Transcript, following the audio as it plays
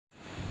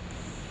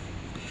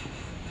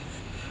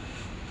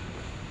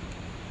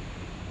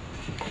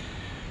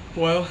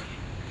Well,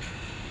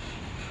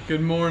 good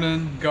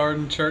morning,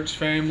 Garden Church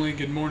family.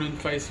 Good morning,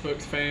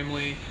 Facebook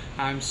family.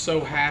 I'm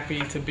so happy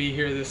to be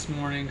here this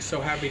morning.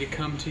 So happy to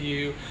come to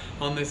you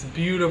on this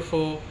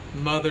beautiful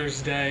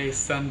Mother's Day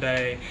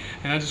Sunday.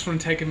 And I just want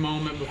to take a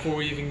moment before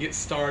we even get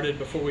started,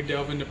 before we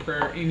delve into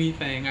prayer or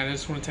anything. I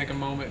just want to take a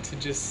moment to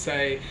just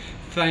say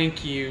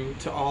thank you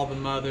to all the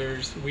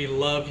mothers. We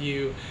love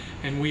you,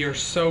 and we are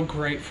so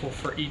grateful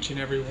for each and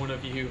every one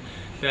of you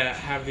that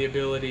have the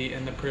ability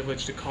and the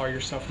privilege to call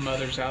yourself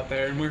mothers out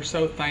there. And we're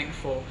so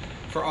thankful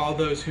for all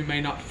those who may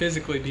not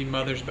physically be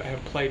mothers but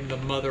have played the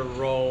mother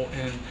role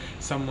in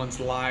someone's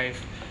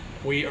life.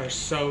 We are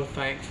so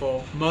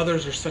thankful.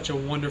 Mothers are such a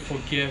wonderful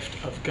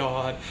gift of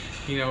God,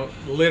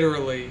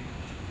 literally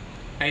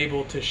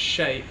able to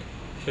shape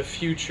the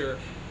future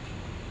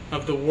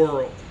of the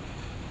world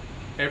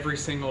every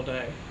single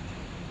day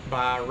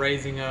by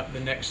raising up the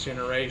next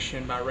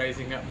generation, by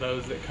raising up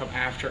those that come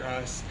after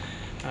us.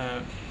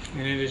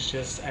 And it is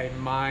just a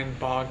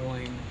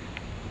mind-boggling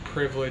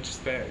privilege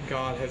that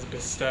God has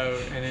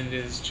bestowed, and it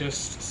is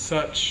just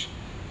such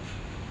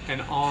an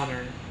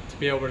honor to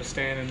be able to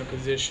stand in a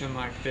position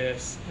like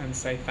this and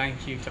say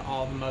thank you to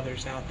all the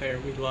mothers out there.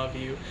 We love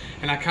you.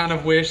 And I kind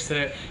of wish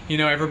that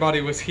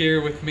everybody was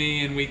here with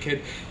me and we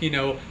could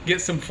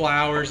get some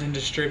flowers and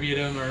distribute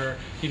them, or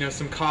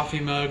some coffee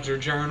mugs or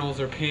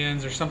journals or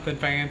pens or something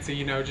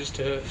fancy, just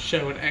to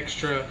show an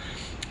extra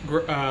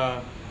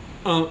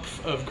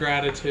umph of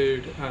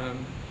gratitude,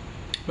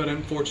 but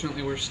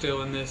unfortunately we're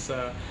still in this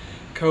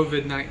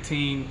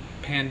COVID-19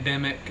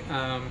 pandemic.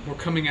 We're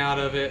coming out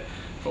of it,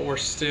 but we're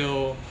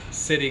still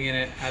sitting in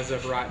it as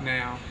of right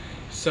now.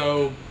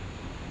 So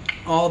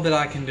all that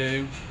I can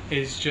do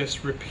is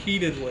just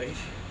repeatedly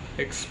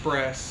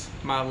express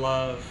my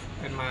love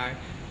and my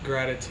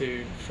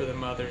gratitude for the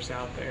mothers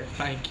out there.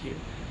 Thank you.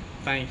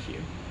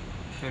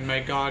 And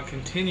may God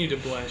continue to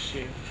bless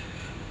you.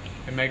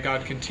 And may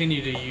God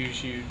continue to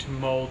use you to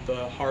mold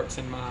the hearts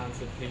and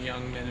minds of the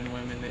young men and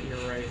women that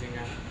you're raising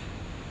up.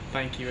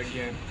 Thank you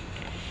again.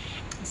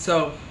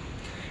 So,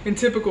 in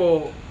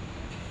typical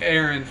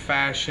Aaron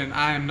fashion,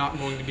 I am not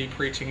going to be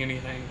preaching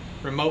anything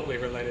remotely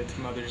related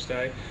to Mother's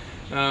Day.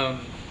 I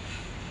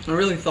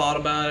really thought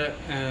about it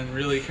and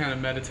really kind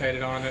of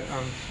meditated on it.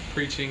 I'm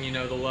preaching,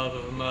 the love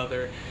of a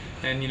mother,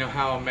 and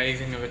how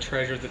amazing of a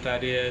treasure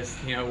that is,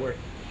 where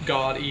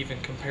God even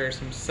compares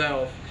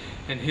himself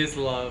and his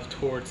love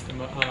towards the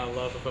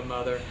love of a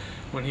mother.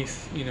 When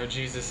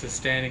Jesus is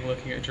standing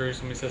looking at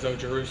Jerusalem, he says, "Oh,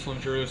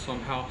 Jerusalem,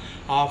 Jerusalem, how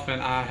often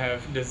I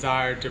have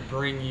desired to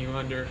bring you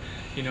under,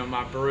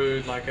 my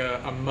brood, like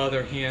a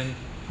mother hen,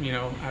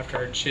 after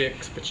her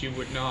chicks, but you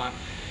would not."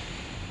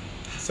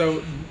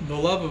 So the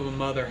love of a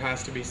mother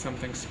has to be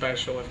something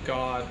special if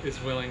God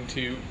is willing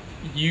to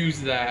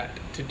use that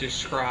to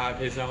describe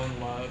his own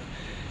love.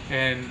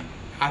 And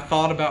I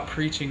thought about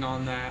preaching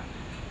on that,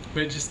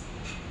 but it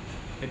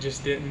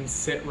just didn't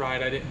sit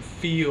right. I didn't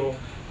feel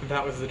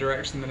that was the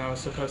direction that I was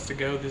supposed to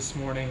go this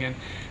morning. And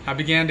I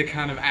began to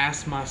kind of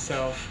ask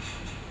myself,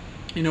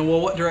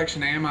 what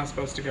direction am I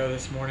supposed to go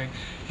this morning?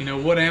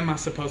 What am I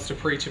supposed to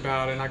preach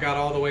about? And I got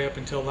all the way up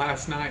until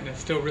last night and I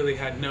still really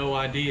had no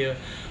idea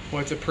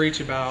what to preach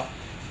about.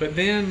 But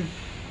then,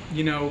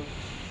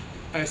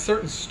 a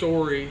certain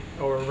story,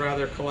 or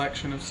rather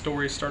collection of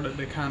stories, started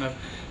to kind of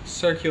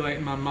circulate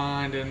in my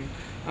mind, and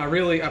I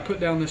put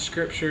down the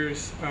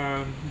scriptures.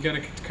 I'm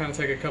going to kind of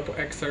take a couple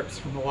excerpts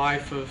from the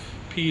life of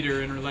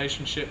Peter in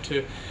relationship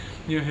to,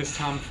 his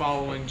time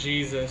following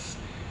Jesus.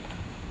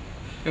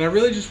 And I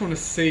really just want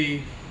to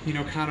see,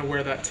 kind of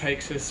where that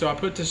takes us. So I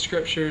put the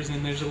scriptures,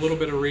 and there's a little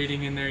bit of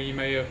reading in there. You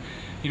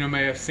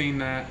may have seen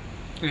that,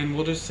 and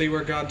we'll just see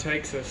where God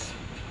takes us.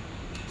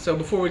 So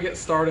before we get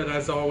started,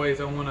 as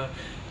always, I want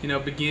to,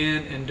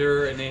 begin,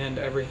 endure, and end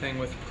everything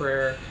with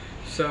prayer.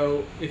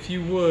 So if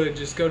you would,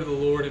 just go to the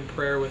Lord in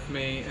prayer with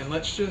me, and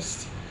let's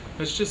just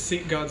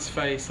seek God's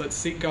face. Let's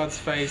seek God's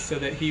face so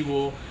that he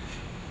will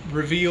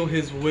reveal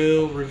his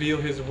will, reveal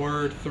his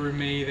word through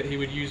me, that he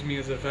would use me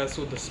as a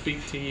vessel to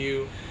speak to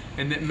you,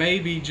 and that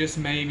maybe, just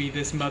maybe,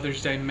 this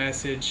Mother's Day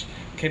message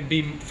can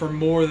be for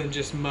more than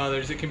just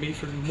mothers. It can be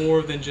for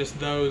more than just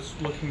those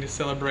looking to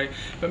celebrate,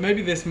 but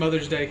maybe this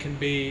Mother's Day can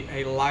be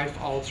a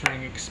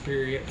life-altering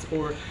experience,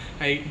 or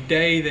a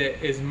day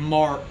that is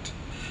marked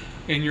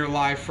in your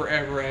life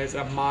forever as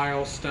a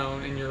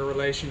milestone in your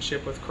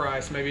relationship with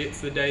Christ. Maybe it's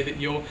the day that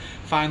you'll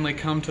finally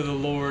come to the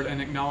Lord and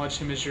acknowledge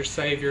him as your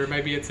Savior.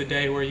 Maybe it's a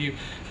day where you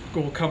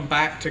will come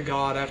back to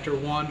God after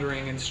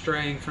wandering and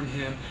straying from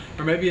him.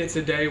 Or maybe it's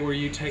a day where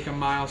you take a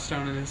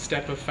milestone and a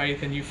step of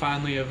faith and you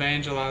finally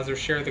evangelize or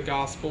share the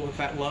gospel with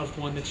that loved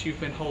one that you've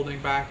been holding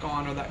back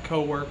on, or that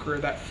coworker or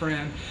that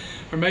friend.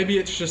 Or maybe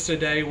it's just a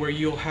day where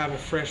you'll have a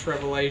fresh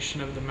revelation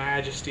of the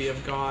majesty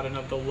of God and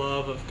of the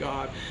love of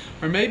God.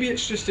 Or maybe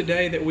it's just a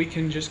day that we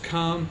can just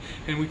come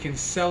and we can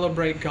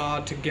celebrate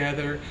God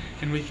together,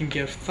 and we can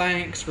give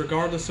thanks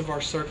regardless of our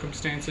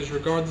circumstances,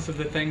 regardless of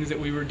the things that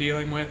we were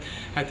dealing with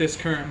at this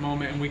current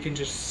moment, and we can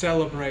just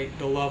celebrate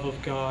the love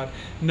of God,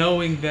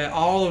 knowing that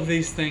all of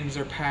these things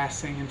are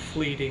passing and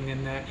fleeting,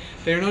 and that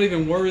they're not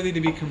even worthy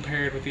to be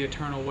compared with the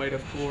eternal weight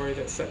of glory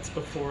that sets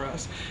before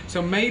us.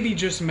 So maybe,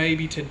 just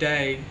maybe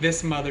today,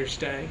 this Mother's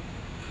Day,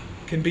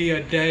 can be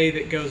a day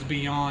that goes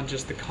beyond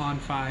just the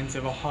confines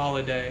of a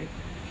holiday,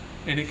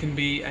 and it can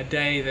be a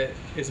day that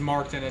is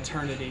marked in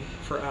eternity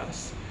for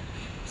us.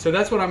 So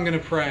that's what I'm going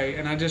to pray,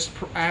 and I just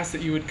ask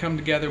that you would come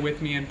together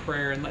with me in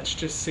prayer, and let's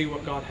just see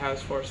what God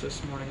has for us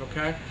this morning,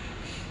 okay?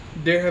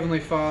 Dear Heavenly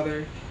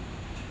Father,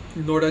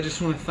 Lord, I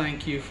just want to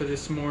thank you for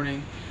this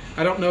morning.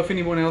 I don't know if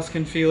anyone else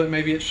can feel it.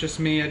 Maybe it's just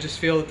me. I just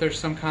feel that there's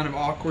some kind of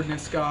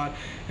awkwardness, God.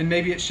 And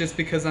maybe it's just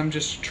because I'm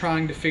just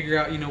trying to figure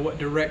out, what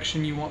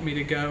direction you want me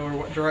to go or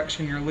what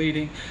direction you're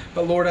leading.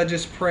 But Lord, I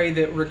just pray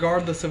that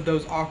regardless of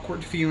those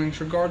awkward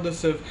feelings,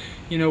 regardless of,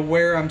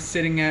 where I'm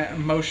sitting at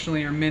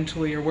emotionally or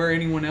mentally, or where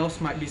anyone else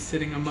might be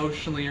sitting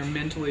emotionally or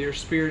mentally or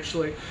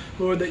spiritually,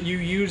 Lord, that you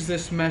use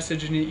this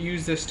message and you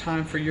use this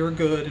time for your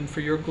good and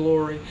for your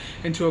glory,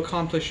 and to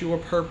accomplish your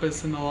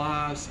purpose in the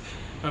lives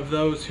of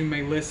those who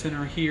may listen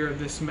or hear of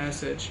this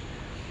message.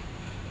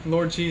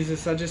 Lord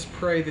Jesus, I just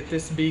pray that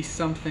this be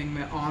something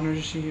that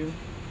honors you.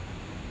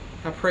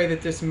 I pray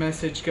that this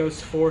message goes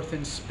forth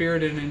in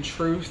spirit and in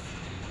truth,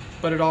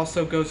 but it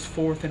also goes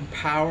forth in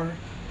power,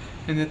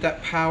 and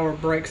that power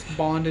breaks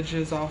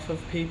bondages off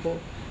of people,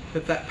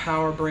 that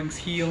power brings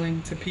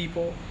healing to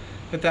people,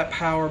 that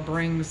power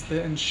brings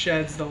and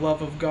sheds the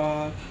love of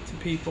God to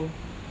people.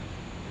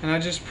 And I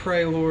just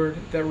pray, Lord,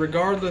 that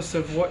regardless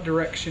of what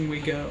direction we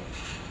go,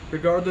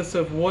 regardless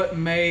of what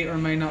may or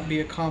may not be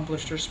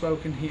accomplished or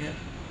spoken here,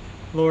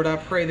 Lord, I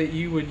pray that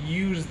you would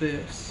use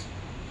this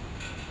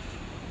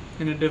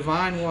in a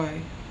divine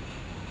way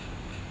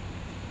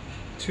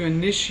to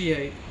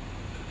initiate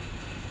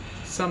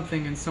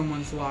something in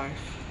someone's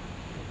life.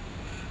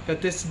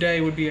 That this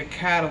day would be a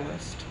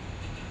catalyst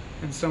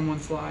in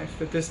someone's life.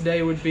 That this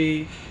day would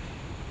be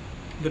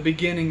the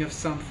beginning of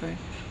something.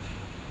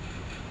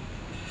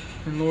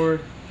 And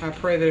Lord, I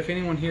pray that if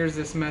anyone hears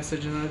this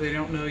message and that they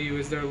don't know you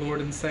as their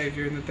Lord and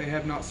Savior, and that they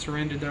have not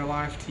surrendered their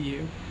life to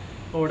you,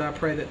 Lord, I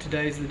pray that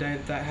today's the day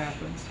that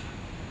happens.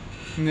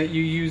 And that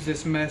you use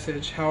this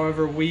message,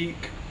 however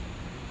weak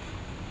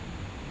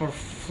or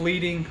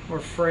fleeting or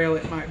frail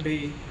it might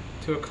be,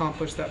 to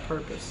accomplish that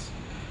purpose.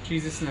 In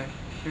Jesus' name,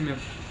 amen.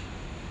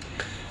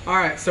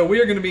 Alright, so we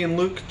are going to be in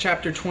Luke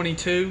chapter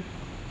 22.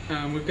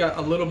 We've got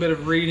a little bit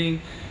of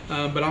reading.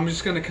 But I'm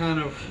just going to kind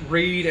of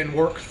read and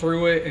work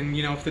through it, and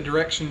if the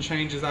direction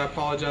changes, I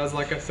apologize.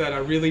 Like I said, I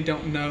really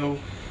don't know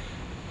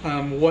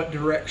what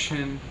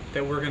direction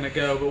that we're going to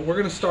go, but we're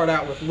going to start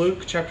out with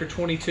Luke chapter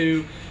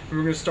 22, and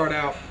we're going to start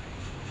out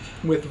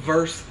with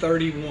verse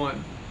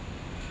 31.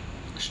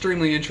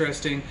 Extremely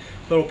interesting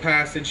little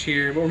passage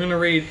here, but we're going to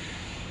read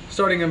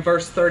starting in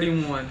verse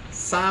 31.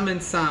 Simon,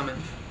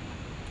 Simon.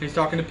 He's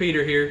talking to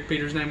Peter here.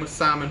 Peter's name was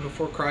Simon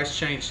before Christ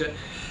changed it.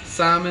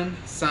 Simon,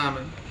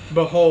 Simon.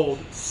 Behold,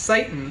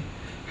 Satan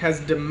has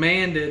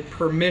demanded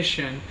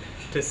permission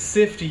to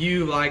sift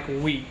you like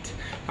wheat.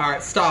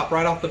 Alright, stop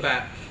right off the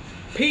bat.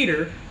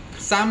 Peter,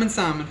 Simon,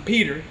 Simon,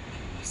 Peter,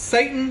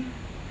 Satan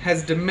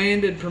has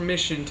demanded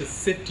permission to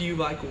sift you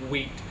like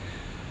wheat.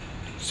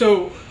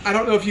 So, I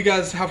don't know if you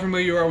guys, how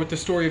familiar you are with the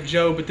story of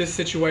Job, but this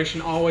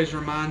situation always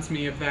reminds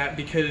me of that,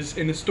 because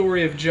in the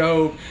story of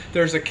Job,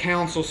 there's a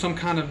council, some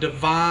kind of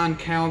divine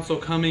council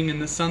coming,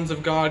 and the sons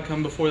of God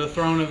come before the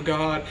throne of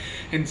God,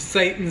 and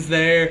Satan's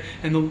there,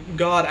 and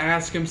God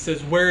asks him,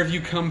 says, "Where have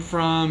you come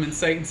from?" And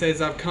Satan says,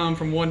 "I've come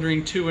from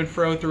wandering to and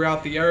fro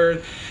throughout the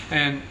earth."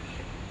 And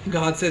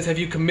God says, "Have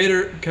you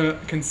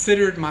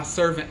considered my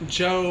servant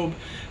Job?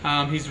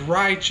 He's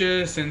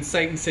righteous." And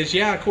Satan says,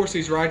 "Yeah, of course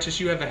he's righteous.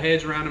 You have a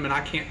hedge around him and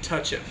I can't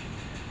touch him."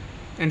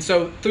 And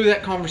so through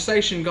that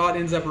conversation, God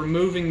ends up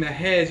removing the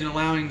hedge and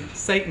allowing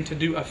Satan to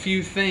do a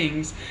few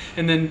things,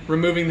 and then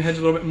removing the hedge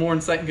a little bit more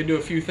and Satan can do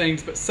a few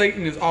things. But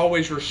Satan is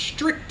always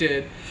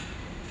restricted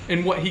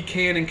in what he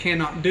can and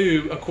cannot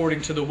do according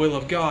to the will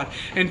of God.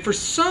 And for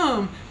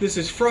some, this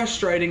is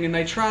frustrating, and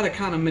they try to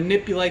kind of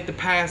manipulate the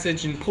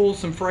passage and pull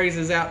some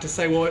phrases out to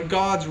say, well,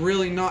 God's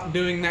really not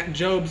doing that.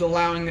 Job's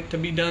allowing it to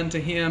be done to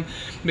him,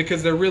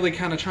 because they're really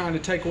kind of trying to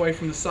take away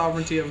from the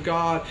sovereignty of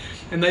God.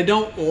 And they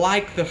don't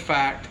like the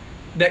fact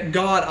that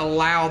God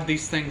allowed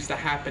these things to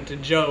happen to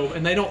Job.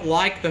 And they don't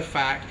like the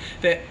fact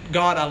that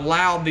God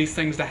allowed these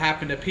things to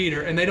happen to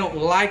Peter. And they don't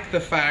like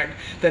the fact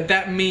that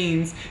that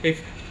means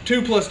if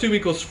 2 +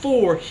 2 =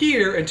 4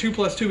 here and 2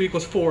 + 2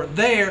 = 4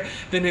 there,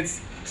 then it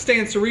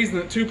stands to reason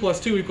that 2 +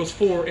 2 =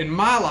 4 in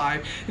my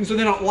life. And so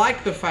they don't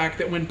like the fact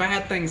that when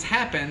bad things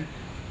happen,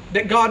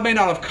 that God may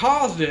not have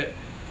caused it,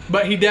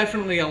 but he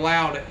definitely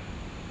allowed it.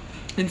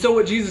 And so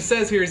what Jesus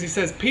says here is, he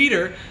says,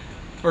 Peter,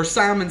 or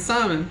Simon,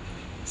 Simon,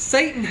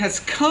 Satan has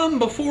come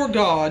before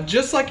God,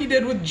 just like he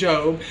did with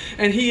Job,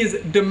 and he has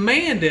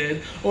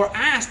demanded or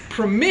asked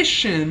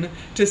permission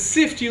to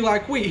sift you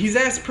like wheat. He's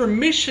asked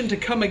permission to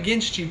come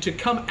against you, to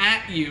come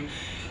at you.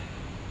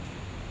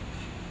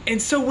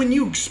 And so when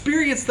you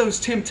experience those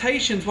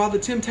temptations, while the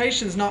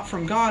temptation's not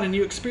from God, and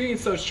you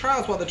experience those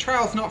trials while the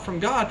trial's not from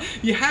God,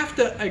 you have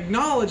to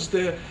acknowledge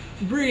the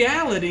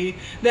reality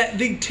that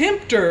the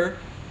tempter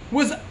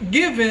was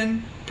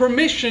given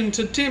permission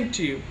to tempt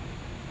you.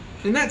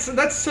 And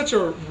that's such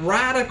a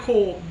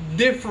radical,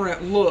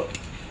 different look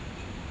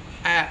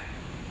at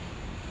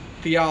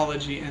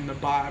theology in the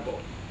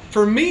Bible.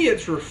 For me,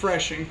 it's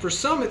refreshing. For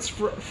some, it's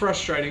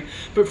frustrating.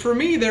 But for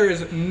me, there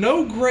is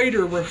no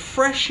greater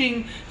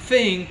refreshing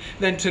thing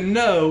than to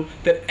know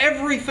that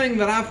everything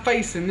that I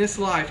face in this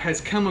life has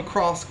come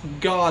across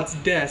God's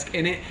desk,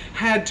 and it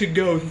had to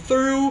go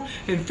through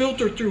and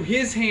filter through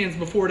His hands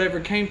before it ever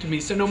came to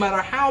me. So no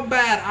matter how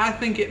bad I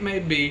think it may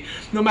be,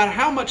 no matter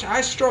how much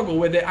I struggle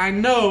with it, I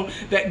know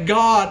that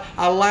God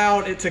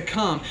allowed it to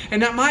come.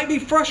 And that might be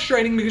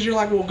frustrating because you're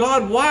like, well,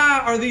 God,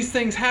 why are these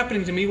things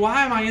happening to me?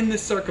 Why am I in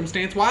this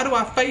circumstance? Why do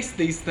I face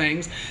these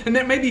things? And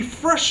that may be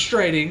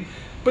frustrating,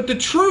 but the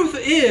truth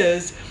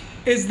is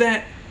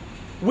that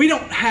we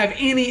don't have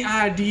any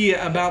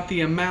idea about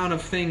the amount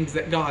of things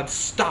that God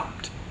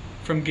stopped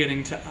from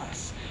getting to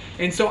us.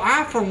 And so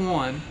I, for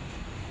one,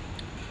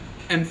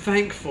 am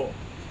thankful.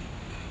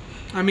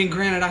 I mean,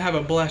 granted, I have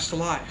a blessed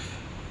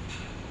life.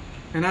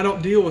 And I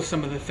don't deal with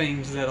some of the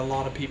things that a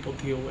lot of people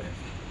deal with.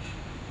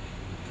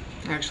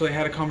 Actually, I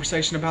had a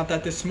conversation about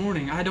that this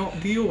morning. I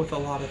don't deal with a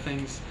lot of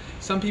things.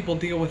 Some people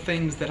deal with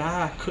things that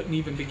I couldn't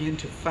even begin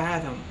to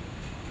fathom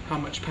how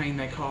much pain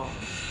they cause.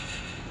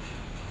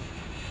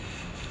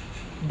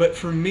 But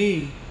for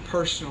me,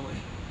 personally,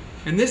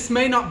 and this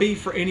may not be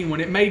for anyone,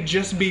 it may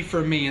just be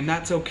for me, and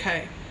that's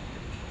okay.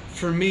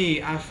 For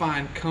me, I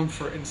find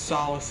comfort and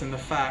solace in the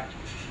fact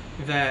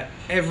that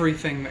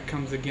everything that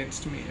comes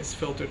against me is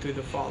filtered through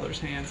the Father's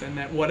hands, and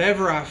that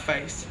whatever I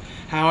face,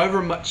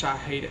 however much I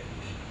hate it,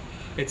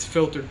 it's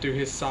filtered through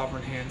His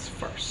sovereign hands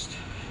first.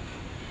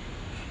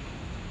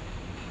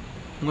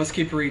 And let's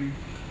keep reading.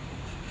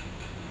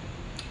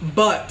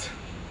 But,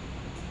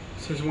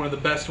 this is one of the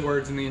best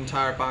words in the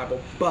entire Bible,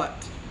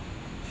 but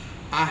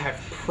I have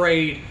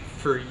prayed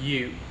for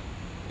you,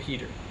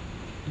 Peter.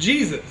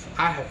 Jesus,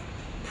 I have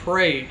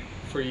prayed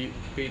for you,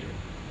 Peter.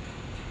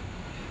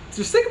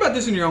 Just think about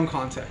this in your own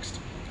context.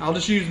 I'll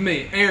just use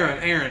me.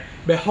 Aaron,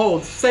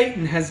 behold,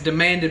 Satan has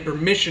demanded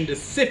permission to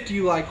sift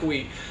you like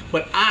wheat,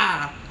 but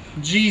I,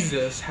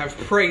 Jesus, have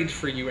prayed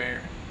for you,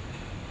 Aaron.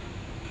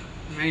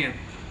 Man.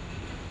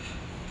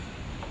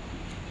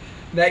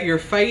 That your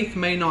faith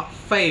may not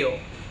fail.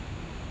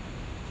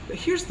 But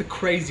here's the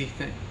crazy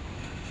thing.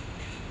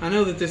 I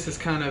know that this is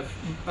kind of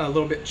a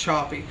little bit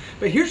choppy,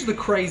 but here's the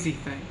crazy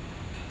thing.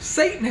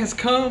 Satan has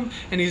come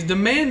and he's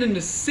demanding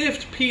to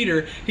sift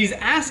Peter. He's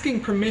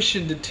asking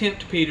permission to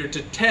tempt Peter,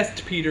 to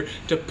test Peter,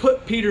 to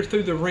put Peter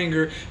through the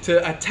ringer,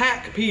 to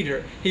attack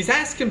Peter. He's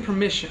asking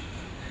permission.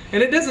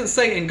 And it doesn't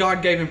say, and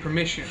God gave him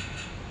permission.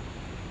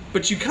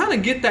 But you kind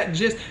of get that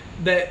gist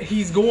that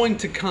he's going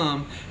to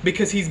come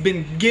because he's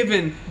been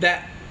given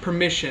that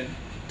permission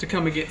to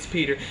come against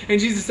Peter.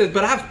 And Jesus says,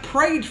 but I've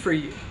prayed for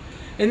you.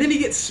 And then he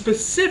gets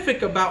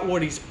specific about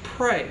what he's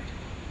prayed.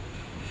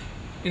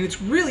 And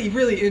it's really,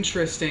 really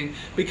interesting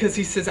because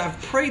he says,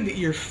 I've prayed that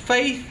your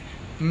faith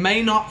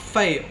may not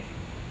fail.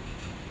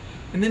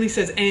 And then he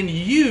says, and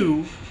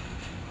you,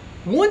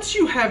 once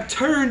you have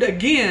turned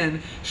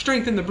again,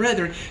 strengthen the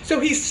brethren. So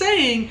he's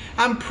saying,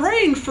 I'm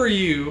praying for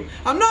you.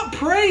 I'm not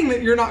praying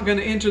that you're not going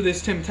to enter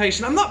this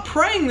temptation. I'm not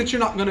praying that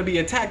you're not going to be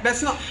attacked.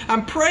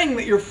 I'm praying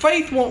that your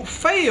faith won't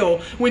fail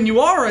when you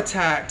are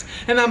attacked.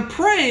 And I'm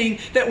praying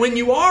that when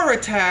you are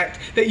attacked,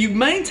 that you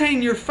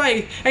maintain your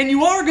faith and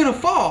you are going to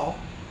fall.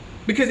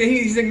 Because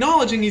he's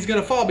acknowledging he's going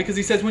to fall, because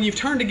he says when you've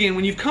turned again,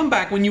 when you've come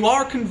back, when you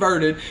are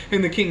converted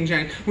in the King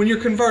James, when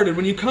you're converted,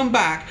 when you come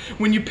back,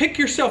 when you pick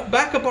yourself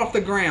back up off the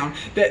ground,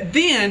 that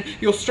then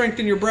you'll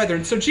strengthen your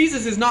brethren. So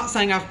Jesus is not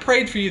saying I've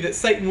prayed for you that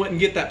Satan wouldn't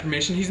get that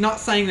permission. He's not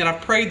saying that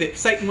I've prayed that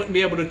Satan wouldn't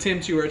be able to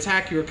tempt you or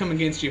attack you or come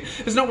against you.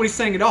 That's not what he's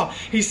saying at all.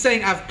 He's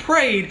saying I've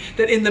prayed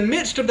that in the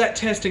midst of that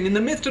testing, in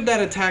the midst of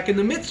that attack, in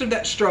the midst of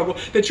that struggle,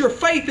 that your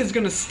faith is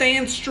going to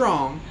stand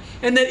strong,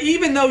 and that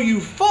even though you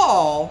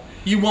fall,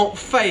 you won't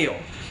fail.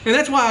 And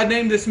that's why I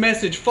named this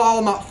message,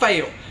 Fall Not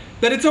Fail.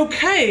 That it's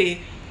okay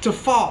to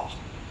fall.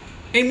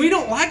 And we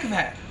don't like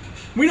that.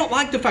 We don't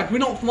like the fact, we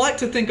don't like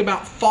to think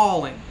about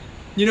falling.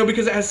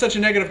 Because it has such a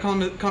negative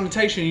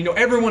connotation.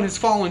 Everyone has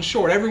fallen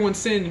short. Everyone's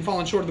sinned and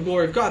fallen short of the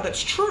glory of God.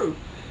 That's true.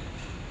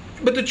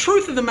 But the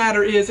truth of the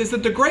matter is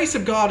that the grace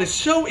of God is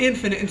so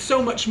infinite and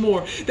so much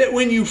more that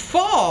when you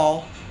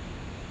fall,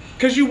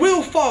 because you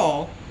will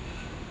fall,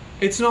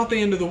 it's not the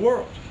end of the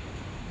world.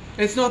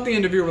 It's not the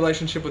end of your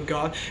relationship with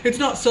God. It's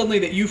not suddenly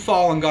that you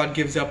fall and God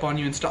gives up on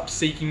you and stops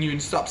seeking you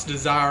and stops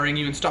desiring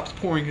you and stops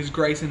pouring His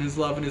grace and His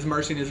love and His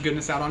mercy and His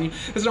goodness out on you.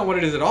 That's not what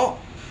it is at all.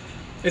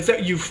 It's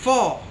that you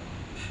fall.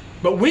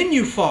 But when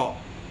you fall,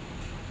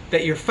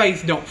 that your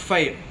faith don't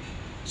fail.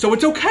 So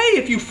it's okay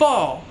if you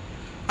fall.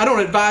 I don't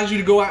advise you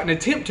to go out and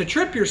attempt to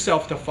trip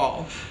yourself to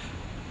fall.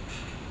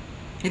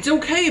 It's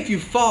okay if you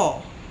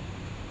fall.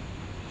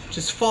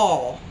 Just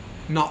fall,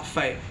 not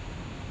fail.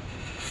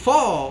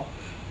 Fall,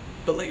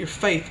 but let your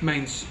faith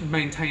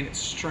maintain its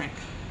strength.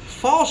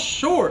 Fall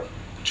short,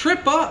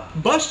 trip up,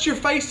 bust your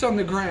face on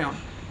the ground.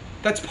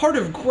 That's part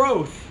of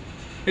growth.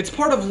 It's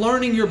part of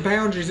learning your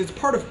boundaries. It's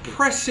part of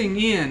pressing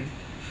in.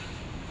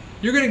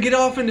 You're going to get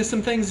off into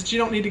some things that you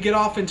don't need to get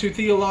off into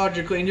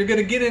theologically, and you're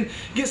going to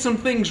get some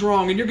things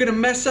wrong, and you're going to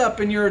mess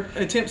up in your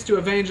attempts to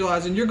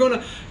evangelize, and you're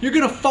going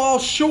to fall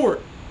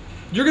short.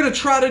 You're going to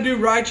try to do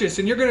righteous,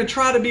 and you're going to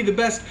try to be the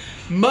best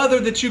mother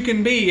that you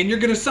can be, and you're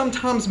going to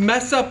sometimes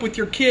mess up with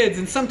your kids,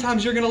 and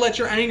sometimes you're going to let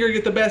your anger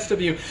get the best of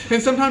you,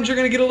 and sometimes you're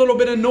going to get a little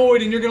bit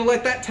annoyed, and you're going to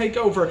let that take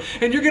over,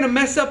 and you're going to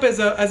mess up as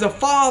a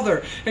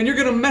father, and you're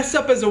going to mess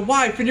up as a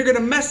wife, and you're going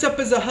to mess up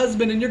as a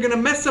husband, and you're going to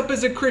mess up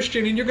as a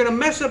Christian, and you're going to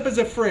mess up as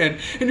a friend,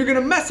 and you're going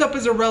to mess up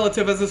as a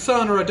relative, as a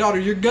son or a daughter.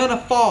 You're going to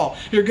fall.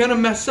 You're going to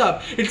mess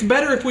up. It's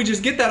better if we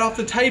just get that off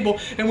the table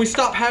and we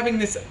stop having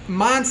this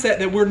mindset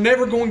that we're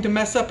never going to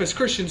mess up as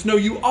Christians. No,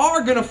 you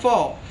are going to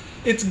fall.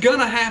 It's going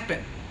to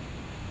happen.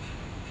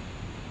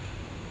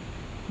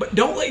 But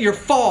don't let your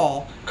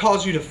fall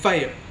cause you to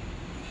fail.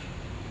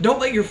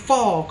 Don't let your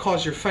fall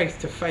cause your faith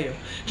to fail.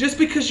 Just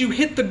because you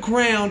hit the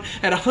ground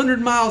at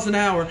 100 miles an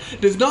hour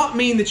does not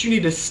mean that you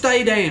need to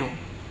stay down.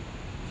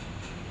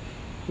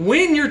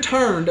 When you're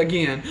turned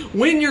again,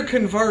 when you're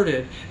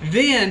converted,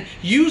 then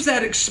use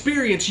that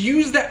experience,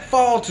 use that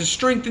fall to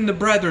strengthen the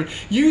brethren.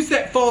 Use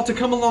that fall to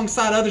come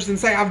alongside others and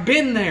say, I've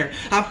been there.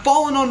 I've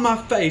fallen on my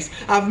face.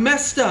 I've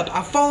messed up.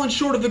 I've fallen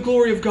short of the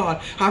glory of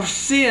God. I've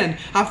sinned.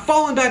 I've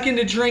fallen back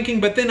into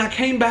drinking, but then I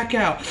came back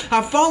out.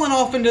 I've fallen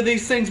off into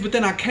these things, but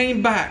then I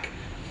came back.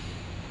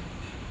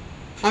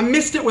 I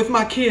missed it with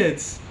my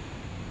kids,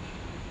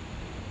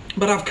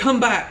 but I've come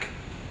back.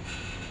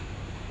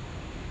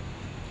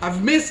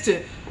 I've missed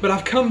it, but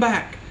I've come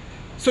back.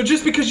 So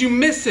just because you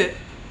miss it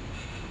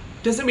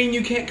doesn't mean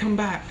you can't come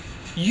back.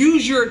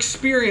 Use your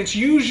experience,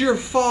 use your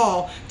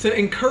fall to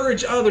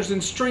encourage others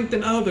and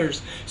strengthen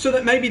others so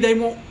that maybe they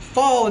won't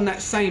fall in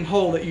that same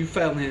hole that you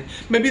fell in.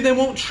 Maybe they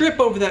won't trip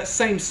over that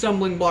same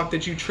stumbling block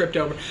that you tripped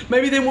over.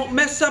 Maybe they won't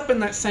mess up in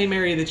that same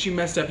area that you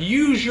messed up.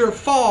 Use your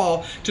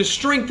fall to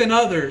strengthen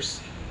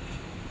others.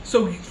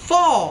 So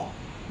fall.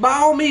 By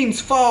all means,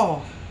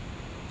 fall.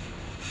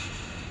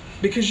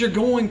 Because you're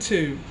going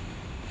to.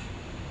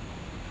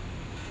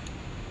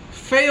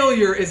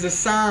 Failure is a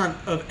sign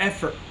of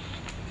effort.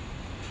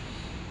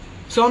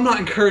 So I'm not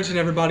encouraging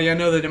everybody. I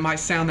know that it might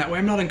sound that way.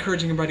 I'm not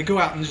encouraging everybody to go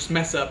out and just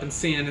mess up and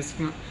sin. It's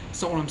not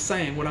what I'm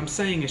saying. What I'm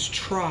saying is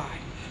try.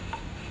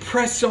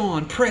 Press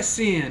on. Press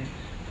in.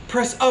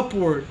 Press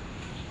upward.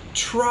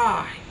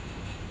 Try.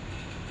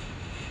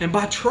 And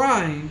by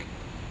trying,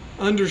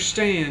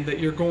 understand that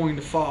you're going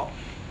to fall.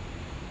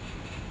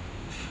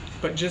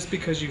 But just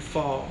because you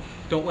fall,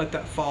 don't let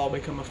that fall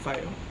become a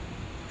fail.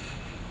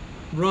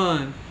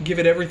 Run. Give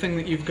it everything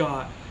that you've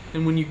got.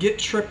 And when you get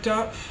tripped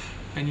up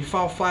and you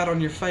fall flat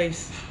on your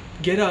face,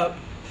 get up,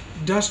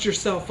 dust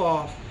yourself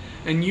off,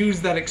 and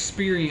use that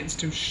experience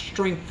to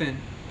strengthen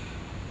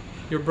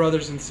your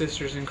brothers and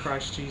sisters in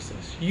Christ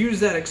Jesus. Use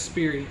that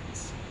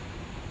experience.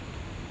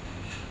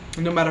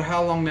 And no matter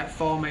how long that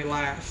fall may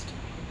last.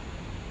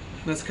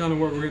 That's kind of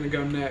where we're going to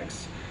go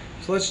next.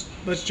 So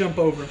let's jump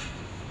over.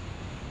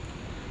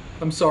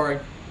 I'm sorry.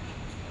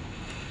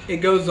 It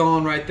goes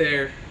on right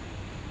there.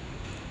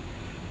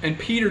 And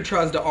Peter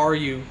tries to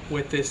argue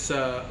with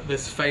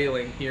this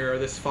failing here, or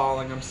this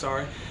falling, I'm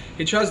sorry.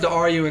 He tries to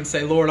argue and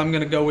say, Lord, I'm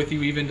going to go with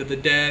you even to the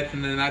death.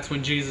 And then that's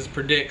when Jesus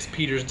predicts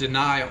Peter's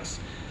denials.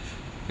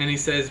 And he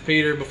says,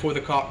 Peter, before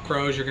the cock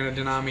crows, you're going to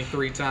deny me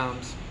 3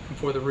 times.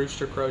 Before the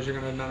rooster crows, you're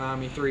going to deny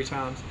me 3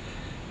 times.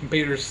 And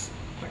Peter's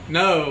like,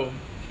 no.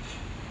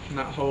 And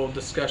that whole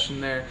discussion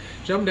there.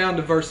 Jump down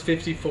to verse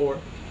 54.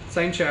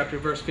 Same chapter,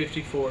 verse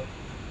 54.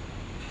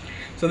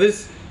 So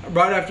this,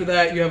 right after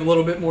that, you have a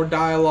little bit more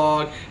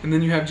dialogue, and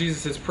then you have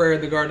Jesus' prayer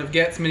in the Garden of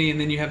Gethsemane, and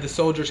then you have the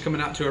soldiers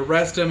coming out to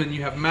arrest him, and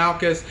you have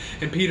Malchus,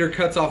 and Peter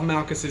cuts off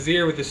Malchus's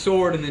ear with his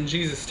sword, and then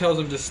Jesus tells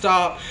him to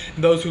stop.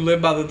 And those who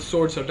live by the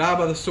sword shall die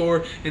by the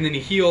sword, and then he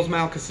heals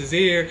Malchus's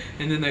ear,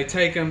 and then they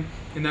take him,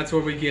 and that's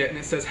where we get. And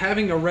it says,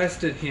 having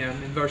arrested him,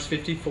 in verse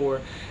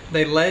 54,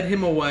 they led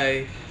him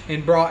away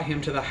and brought him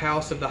to the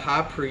house of the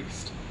high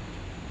priest.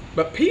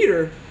 But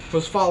Peter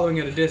was following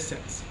at a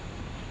distance.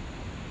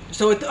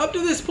 So up to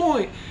this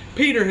point,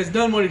 Peter has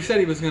done what he said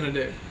he was going to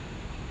do.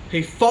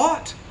 He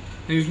fought,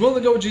 and he was willing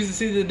to go with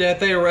Jesus either to death.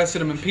 They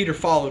arrested him, and Peter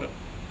followed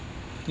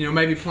him.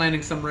 Maybe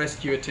planning some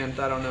rescue attempt,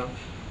 I don't know.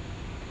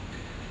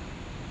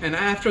 And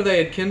after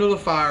they had kindled a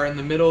fire in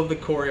the middle of the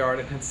courtyard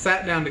and had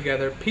sat down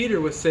together,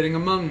 Peter was sitting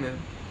among them.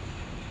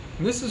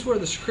 And this is where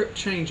the script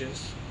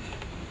changes.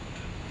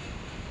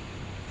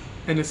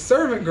 And a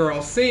servant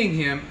girl, seeing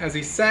him as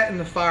he sat in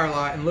the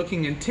firelight and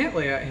looking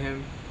intently at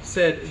him,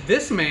 said,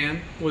 this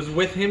man was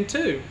with him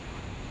too.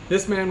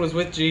 This man was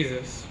with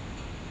Jesus.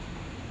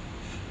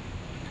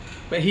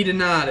 But he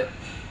denied it,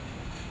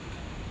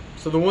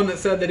 So the one that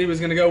said that he was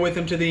going to go with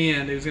him to the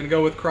end, he was going to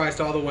go with Christ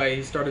all the way,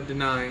 he started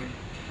denying him.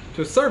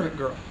 To a servant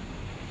girl.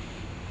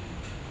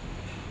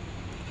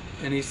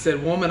 And he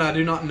said, "Woman, I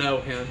do not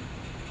know him."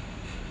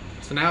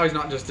 So now he's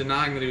not just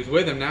denying that he was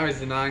with him, now he's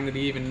denying that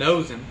he even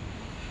knows him.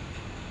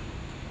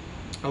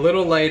 A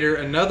little later,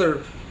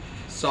 another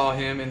saw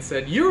him and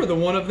said, "You are the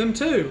one of them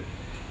too."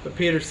 But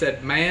Peter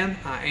said, "Man,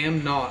 I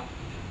am not."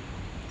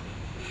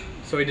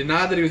 So he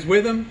denied that he was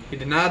with him. He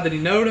denied that he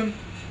knowed him.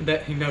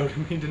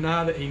 He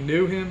denied that he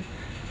knew him.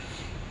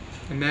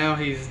 And now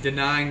he's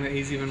denying that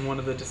he's even one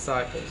of the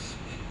disciples.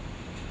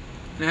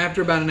 And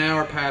after about an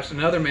hour passed,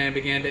 another man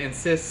began to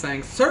insist,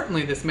 saying,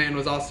 "Certainly this man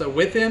was also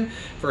with him,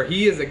 for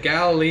he is a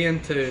Galilean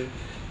too."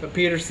 But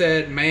Peter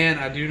said, "Man,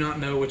 I do not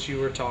know what you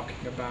were talking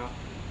about."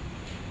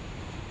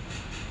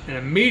 And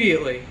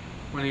immediately,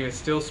 when he was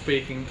still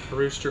speaking, a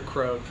rooster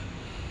crowed.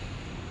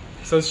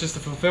 So it's just a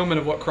fulfillment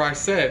of what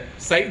Christ said.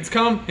 Satan's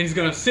come, and he's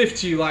going to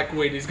sift you like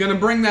wheat. He's going to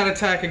bring that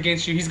attack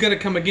against you. He's going to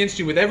come against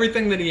you with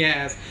everything that he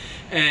has.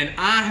 And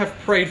I have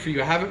prayed for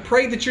you. I haven't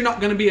prayed that you're not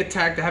going to be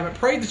attacked. I haven't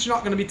prayed that you're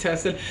not going to be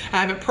tested. I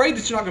haven't prayed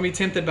that you're not going to be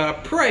tempted. But I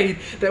prayed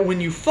that when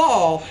you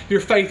fall, your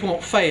faith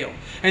won't fail.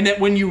 And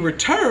that when you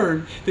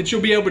return, that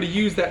you'll be able to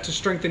use that to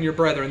strengthen your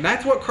brethren.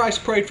 That's what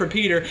Christ prayed for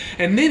Peter.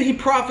 And then he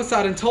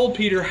prophesied and told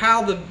Peter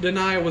how the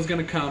denial was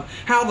going to come,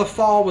 how the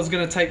fall was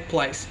going to take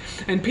place.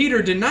 And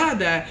Peter denied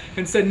that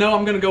and said, "No,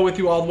 I'm going to go with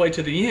you all the way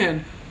to the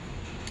end."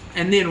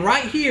 And then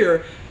right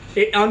here,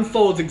 it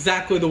unfolds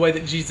exactly the way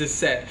that Jesus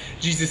said.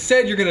 Jesus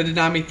said, "You're going to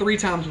deny me 3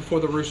 times before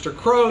the rooster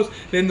crows."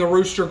 Then the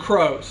rooster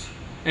crows.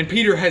 And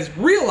Peter has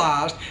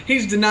realized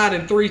he's denied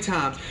him 3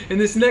 times. And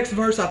this next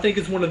verse, I think,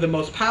 is one of the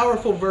most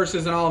powerful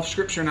verses in all of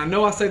Scripture. And I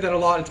know I say that a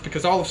lot. It's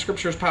because all of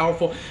Scripture is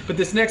powerful. But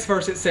this next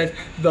verse, it says,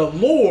 "The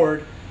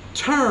Lord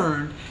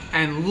turned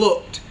and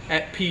looked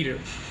at Peter.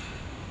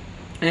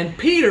 And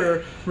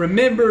Peter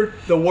remembered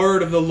the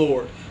word of the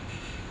Lord."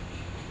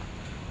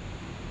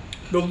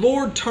 The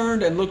Lord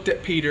turned and looked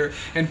at Peter,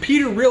 and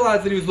Peter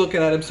realized that he was looking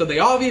at him, so they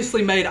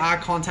obviously made eye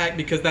contact,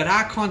 because that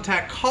eye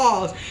contact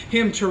caused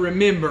him to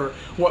remember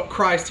what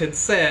Christ had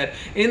said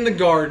in the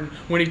garden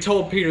when he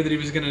told Peter that he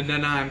was going to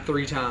deny him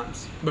 3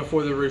 times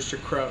before the rooster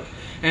crowed.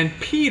 And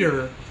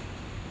Peter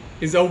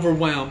is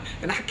overwhelmed,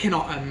 and I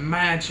cannot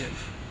imagine.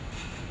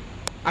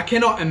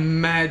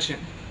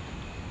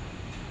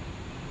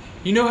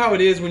 You know how it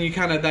is when you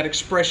that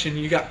expression,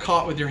 you got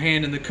caught with your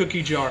hand in the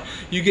cookie jar.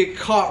 You get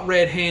caught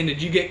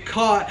red-handed. You get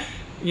caught,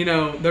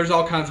 there's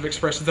all kinds of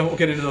expressions. I won't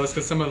get into those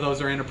because some of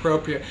those are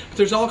inappropriate. But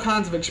there's all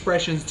kinds of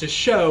expressions to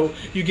show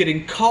you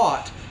getting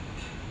caught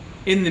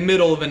in the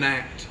middle of an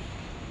act.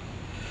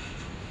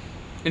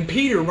 And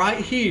Peter right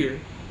here,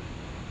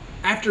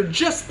 after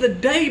just the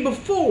day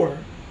before,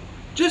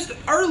 just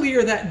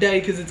earlier that day,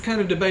 because it's kind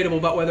of debatable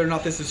about whether or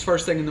not this is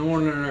first thing in the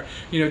morning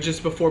or,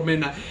 just before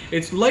midnight.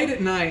 It's late at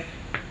night.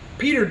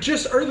 Peter,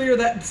 just earlier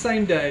that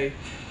same day,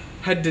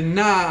 had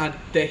denied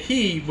that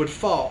he would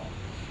fall.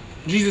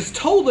 Jesus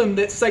told him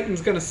that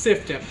Satan's going to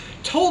sift him,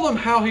 told him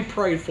how he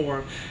prayed for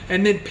him.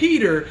 And then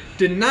Peter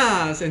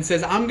denies and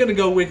says, "I'm going to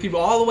go with you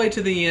all the way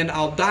to the end.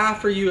 I'll die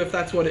for you if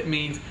that's what it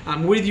means.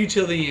 I'm with you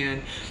till the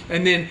end."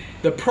 And then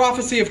the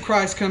prophecy of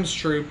Christ comes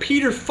true.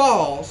 Peter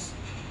falls,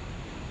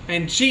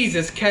 and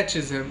Jesus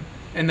catches him,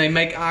 and they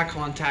make eye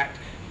contact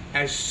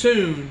as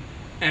soon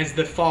as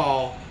the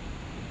fall.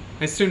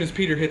 As soon as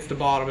Peter hits the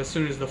bottom, as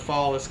soon as the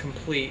fall is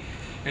complete,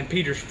 and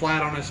Peter's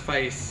flat on his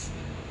face,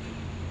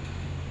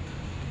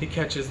 he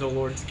catches the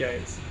Lord's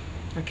gaze.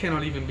 I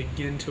cannot even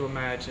begin to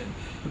imagine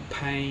the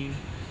pain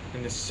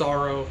and the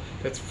sorrow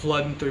that's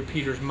flooding through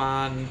Peter's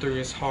mind and through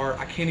his heart.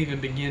 I can't even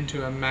begin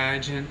to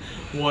imagine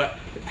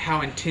how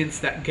intense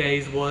that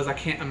gaze was. I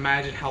can't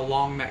imagine how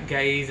long that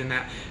gaze and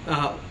that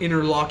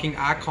interlocking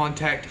eye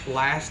contact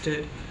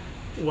lasted.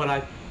 What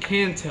I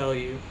can tell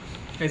you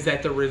is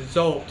that the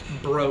result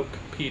broke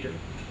Peter.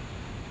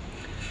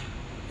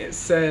 It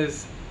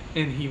says,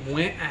 "And he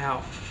went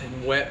out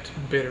and wept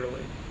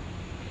bitterly."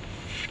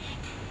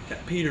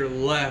 That Peter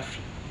left,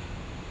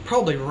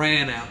 probably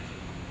ran out,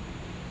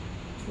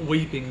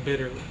 weeping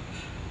bitterly,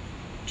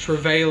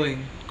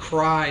 travailing,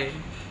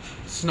 crying,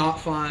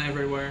 snot flying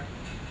everywhere,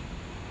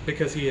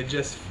 because he had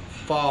just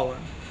fallen.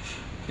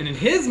 And in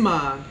his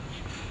mind,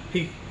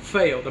 he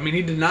failed.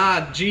 He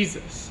denied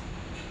Jesus.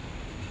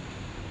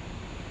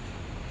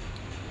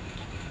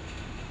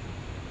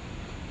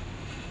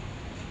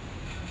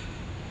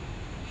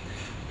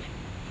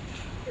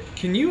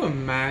 Can you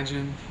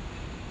imagine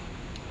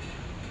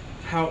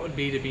how it would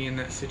be to be in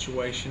that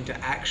situation,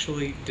 to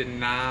actually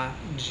deny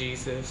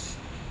Jesus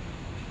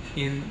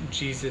in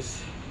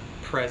Jesus'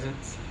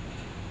 presence?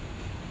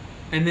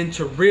 And then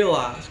to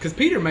realize, because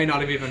Peter may not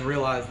have even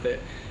realized that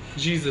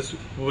Jesus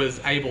was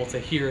able to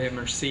hear him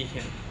or see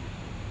him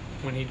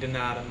when he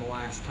denied him the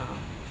last time.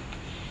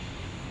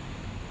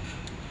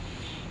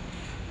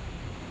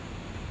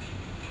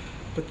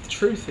 But the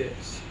truth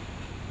is,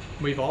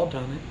 we've all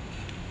done it.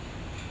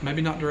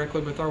 Maybe not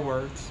directly with our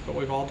words, but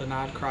we've all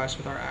denied Christ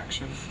with our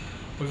actions.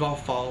 We've all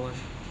fallen.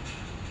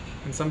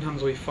 And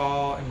sometimes we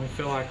fall and we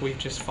feel like we've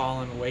just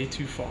fallen way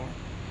too far.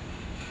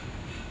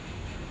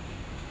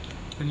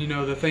 And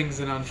the things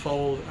that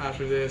unfold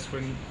after this,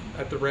 when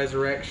at the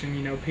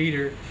resurrection,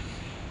 Peter,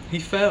 he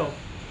fell.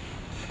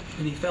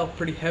 And he fell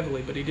pretty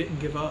heavily, but he didn't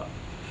give up.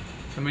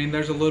 I mean,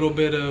 there's a little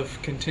bit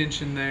of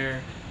contention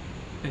there.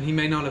 And he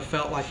may not have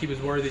felt like he was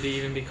worthy to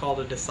even be called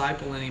a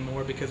disciple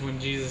anymore, because when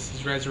Jesus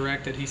is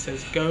resurrected, he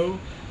says, go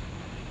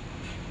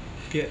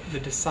get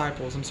the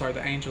disciples.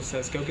 The angel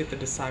says, go get the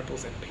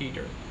disciples and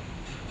Peter.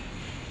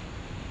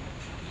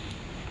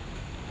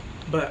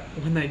 But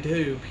when they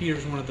do,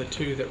 Peter's one of the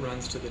two that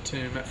runs to the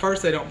tomb. At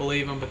first they don't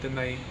believe him, but then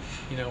they,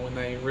 when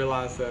they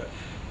realize that,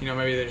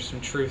 maybe there's some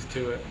truth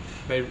to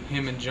it,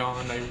 him and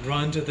John, they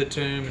run to the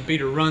tomb, and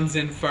Peter runs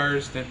in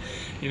first, and,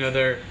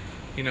 they're,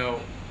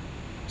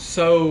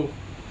 so,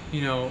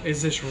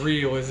 is this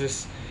real? Is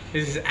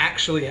this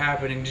actually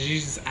happening? Did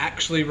Jesus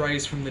actually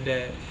rise from the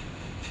dead?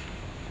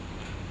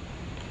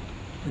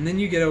 And then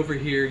you get over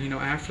here,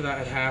 after that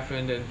had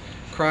happened, and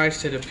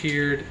Christ had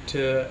appeared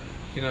to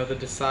the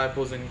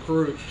disciples in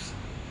groups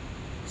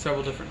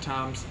several different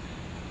times.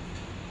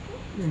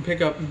 We can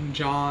pick up in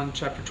John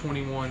chapter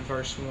 21,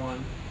 verse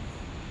 1.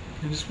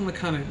 I just want to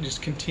kind of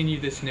just continue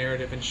this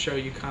narrative and show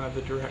you kind of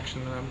the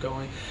direction that I'm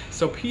going.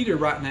 So Peter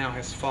right now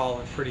has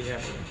fallen pretty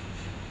heavily.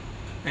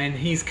 And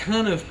he's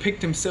kind of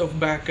picked himself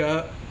back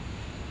up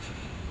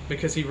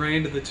because he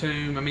ran to the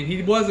tomb. I mean,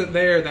 he wasn't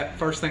there that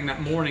first thing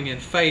that morning in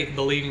faith,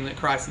 believing that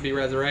Christ would be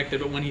resurrected.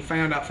 But when he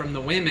found out from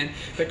the women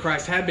that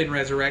Christ had been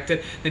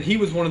resurrected, then he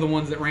was one of the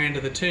ones that ran to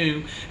the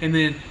tomb. And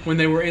then when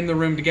they were in the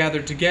room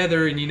gathered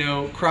together,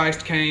 and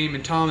Christ came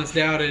and Thomas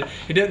doubted,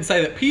 it doesn't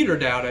say that Peter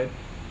doubted.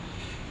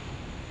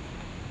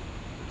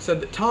 It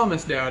said that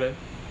Thomas doubted.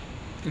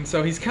 And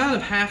so he's kind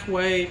of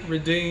halfway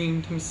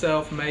redeemed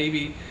himself,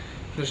 maybe.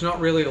 There's not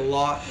really a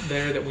lot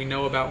there that we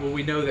know about, but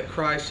we know that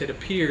Christ had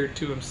appeared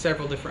to him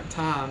several different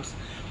times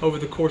over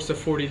the course of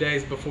 40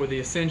 days before the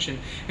ascension.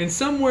 And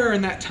somewhere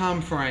in that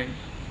time frame,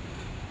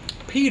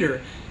 Peter,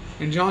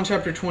 in John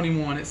chapter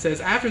 21, it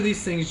says, after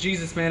these things,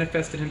 Jesus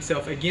manifested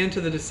himself again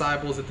to the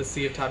disciples at the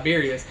Sea of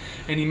Tiberias,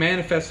 and he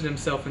manifested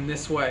himself in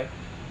this way.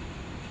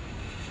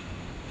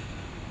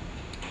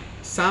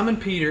 Simon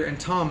Peter and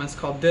Thomas,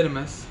 called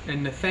Didymus,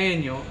 and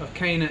Nathanael of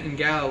Cana in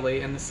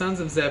Galilee, and the sons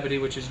of Zebedee,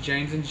 which is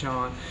James and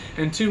John,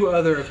 and 2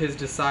 other of his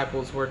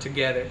disciples were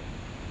together.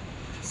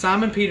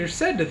 Simon Peter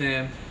said to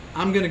them,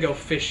 I'm going to go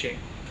fishing.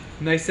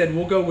 And they said,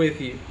 we'll go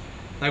with you.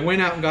 They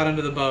went out and got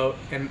into the boat,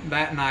 and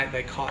that night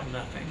they caught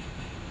nothing.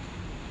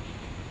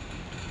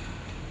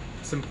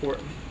 It's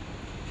important.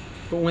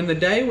 But when the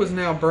day was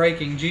now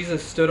breaking,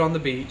 Jesus stood on the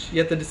beach,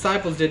 yet the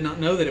disciples did not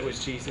know that it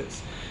was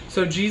Jesus.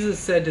 So Jesus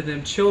said to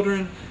them,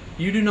 children,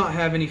 you do not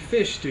have any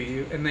fish, do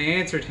you? And they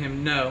answered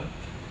him, no.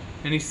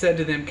 And he said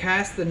to them,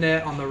 cast the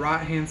net on the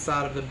right-hand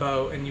side of the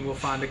boat, and you will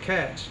find a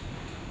catch.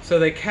 So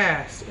they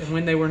cast, and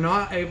when they were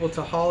not able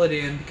to haul it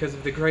in because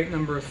of the great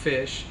number of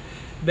fish,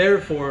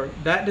 therefore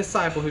that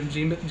disciple whom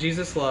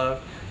Jesus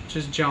loved, which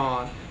is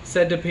John,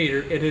 said to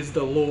Peter, it is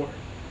the Lord.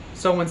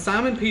 So when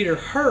Simon Peter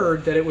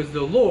heard that it was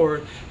the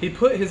Lord, he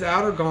put his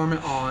outer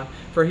garment on,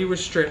 for he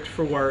was stripped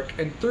for work,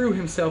 and threw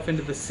himself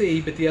into the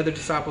sea, but the other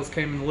disciples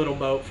came in the little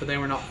boat, for they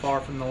were not far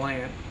from the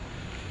land.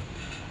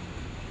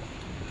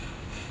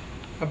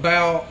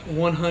 About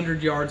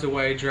 100 yards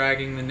away,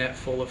 dragging the net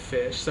full of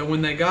fish. So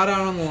when they got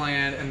out on the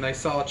land, and they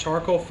saw a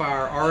charcoal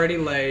fire already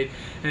laid,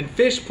 and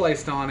fish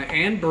placed on it,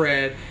 and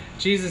bread,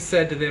 Jesus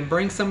said to them,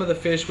 bring some of the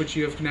fish which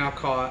you have now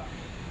caught.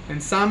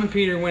 And Simon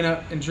Peter went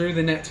up and drew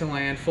the net to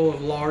land full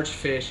of large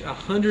fish,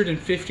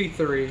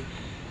 153,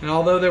 and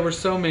although there were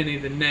so many,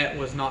 the net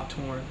was not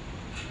torn.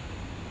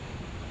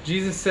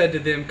 Jesus said to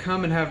them,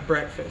 come and have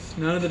breakfast.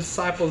 None of the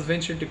disciples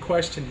ventured to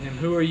question him,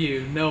 who are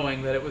you,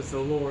 knowing that it was the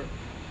Lord.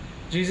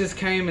 Jesus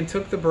came and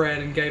took the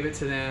bread and gave it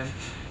to them,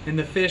 and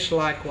the fish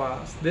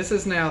likewise. This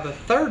is now the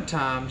 3rd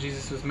time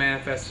Jesus was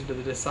manifested to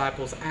the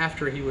disciples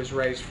after he was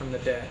raised from the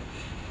dead.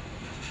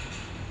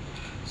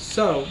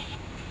 So,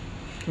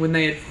 when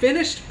they had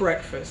finished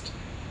breakfast,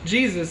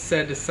 Jesus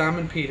said to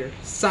Simon Peter,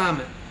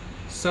 Simon,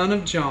 son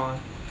of John,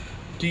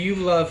 do you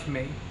love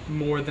me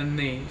more than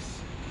these?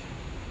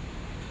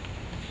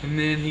 And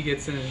then you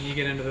get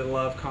into the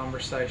love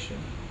conversation.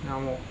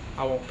 Now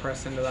I won't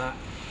press into that.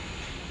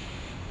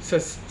 It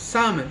says,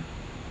 Simon,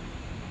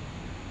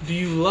 do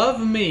you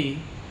love me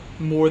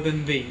more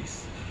than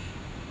these?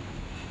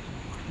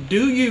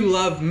 Do you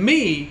love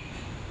me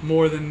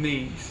more than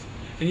these?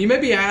 And you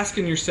may be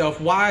asking yourself,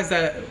 why is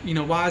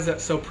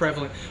that so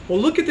prevalent? Well,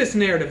 look at this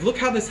narrative. Look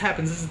how this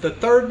happens. This is the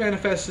 3rd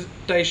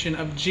manifestation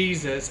of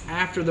Jesus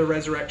after the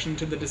resurrection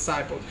to the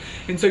disciples.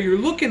 And so you're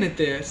looking at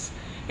this,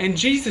 and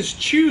Jesus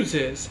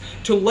chooses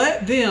to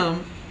let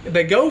them,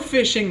 they go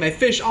fishing, they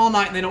fish all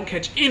night, and they don't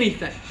catch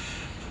anything.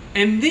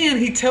 And then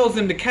he tells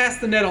them to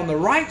cast the net on the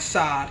right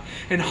side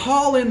and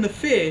haul in the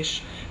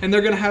fish, and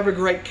they're going to have a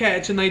great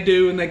catch. And they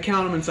do, and they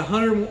count them, and it's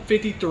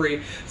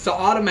 153. So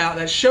odd amount.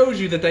 That shows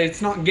you that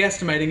it's not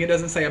guesstimating. It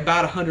doesn't say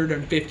about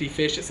 150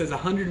 fish. It says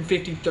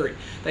 153.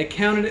 They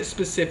counted it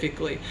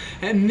specifically.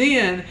 And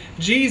then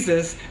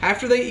Jesus,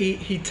 after they eat,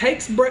 he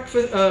takes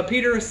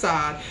Peter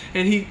aside,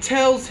 and he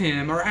tells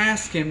him or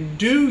asks him,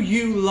 "Do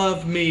you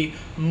love me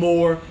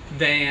more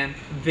than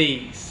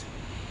these?"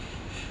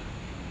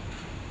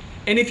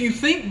 And if you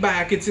think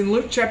back, it's in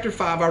Luke chapter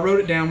 5. I wrote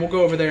it down. We'll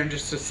go over there in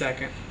just a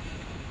second.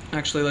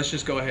 Actually, let's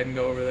just go ahead and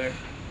go over there.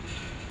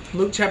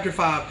 Luke chapter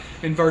 5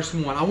 and verse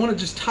 1. I want to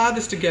just tie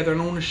this together,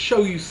 and I want to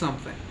show you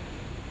something.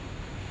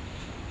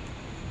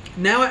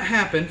 Now it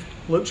happened,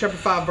 Luke chapter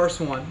 5 verse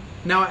 1.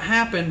 Now it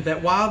happened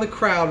that while the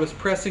crowd was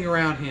pressing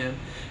around him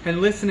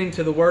and listening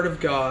to the word of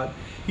God,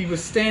 he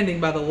was standing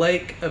by the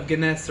lake of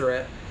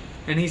Gennesaret,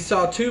 and he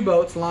saw 2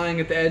 boats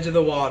lying at the edge of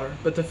the water,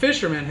 but the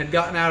fishermen had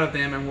gotten out of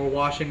them and were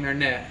washing their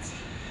nets.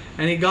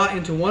 And he got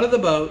into one of the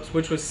boats,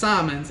 which was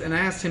Simon's, and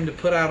asked him to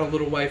put out a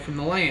little way from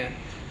the land.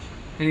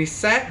 And he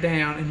sat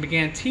down and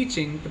began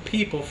teaching the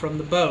people from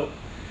the boat.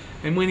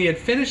 And when he had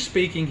finished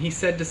speaking, he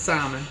said to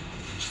Simon,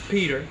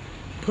 Peter,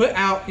 "Put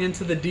out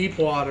into the deep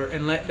water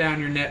and let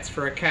down your nets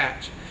for a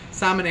catch."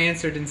 Simon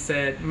answered and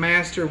said,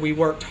 "Master, we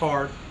worked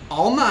hard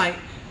all night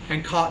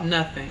and caught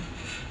nothing.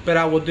 But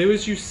I will do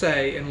as you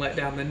say and let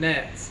down the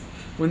nets."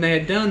 When they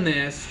had done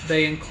this,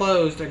 they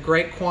enclosed a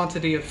great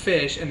quantity of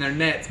fish, and their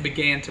nets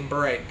began to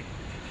break.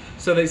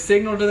 So they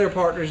signaled to their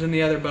partners in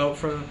the other boat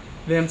for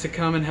them to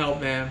come and help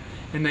them.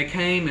 And they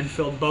came and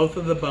filled both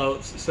of the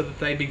boats so that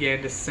they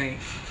began to sink.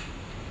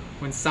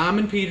 When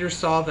Simon Peter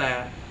saw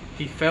that,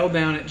 he fell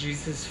down at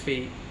Jesus'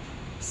 feet,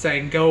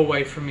 saying, "Go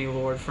away from me,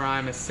 Lord, for I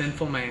am a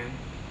sinful man."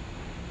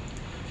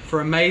 For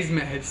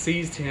amazement had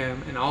seized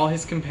him and all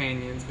his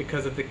companions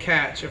because of the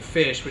catch of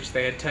fish which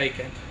they had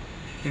taken.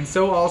 And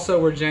so also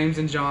were James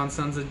and John,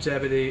 sons of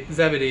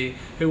Zebedee,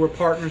 who were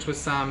partners with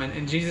Simon.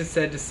 And Jesus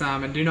said to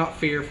Simon, "Do not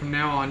fear, from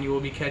now on you will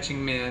be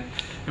catching men."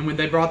 And when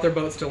they brought their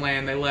boats to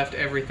land, they left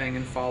everything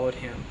and followed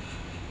him.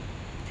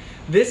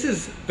 This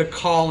is the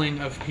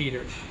calling of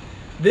Peter.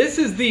 This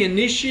is the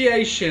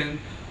initiation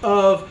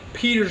of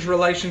Peter's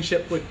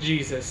relationship with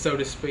Jesus, so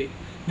to speak.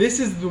 This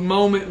is the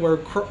moment where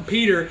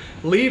Peter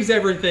leaves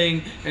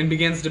everything and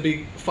begins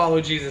to follow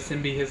Jesus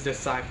and be his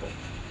disciple.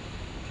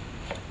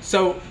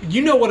 So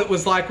you know what it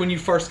was like when you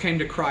first came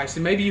to Christ.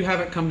 And maybe you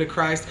haven't come to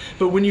Christ,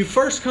 but when you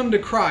first come to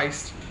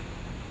Christ,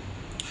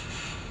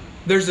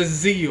 there's a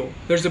zeal,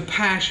 there's a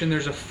passion,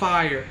 there's a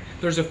fire,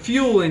 there's a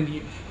fuel in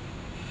you.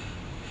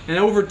 And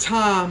over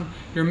time,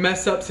 your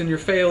mess-ups and your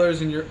failures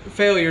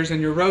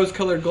and your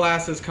rose-colored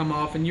glasses come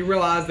off, and you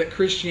realize that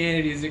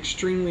Christianity is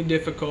extremely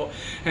difficult,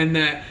 and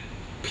that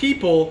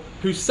people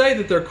who say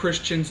that they're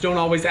Christians don't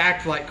always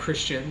act like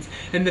Christians,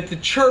 and that the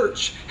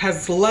church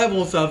has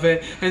levels of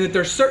it, and that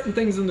there's certain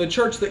things in the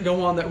church that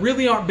go on that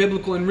really aren't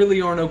biblical and really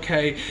aren't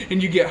okay,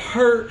 and you get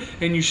hurt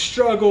and you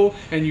struggle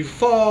and you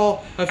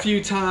fall a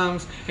few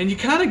times and you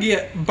kind of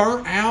get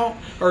burnt out,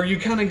 or you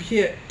kind of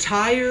get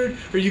tired,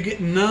 or you get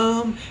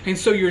numb, and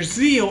so your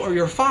zeal or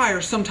your fire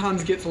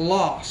sometimes gets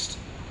lost.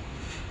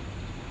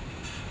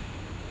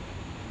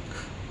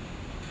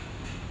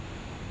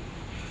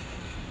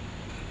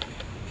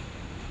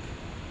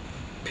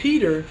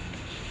 Peter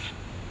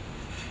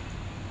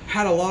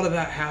had a lot of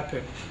that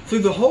happen.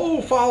 Through the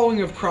whole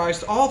following of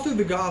Christ, all through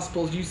the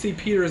Gospels, you see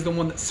Peter is the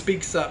one that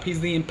speaks up.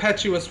 He's the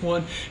impetuous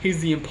one. He's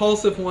the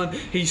impulsive one.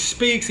 He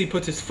speaks. He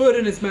puts his foot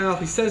in his mouth.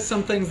 He says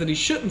some things that he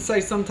shouldn't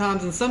say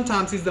sometimes, and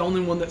sometimes he's the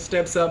only one that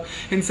steps up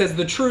and says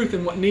the truth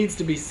and what needs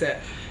to be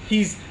said.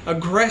 He's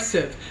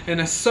aggressive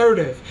and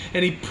assertive,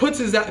 and he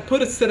puts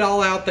it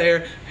all out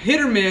there.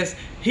 Hit or miss,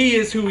 he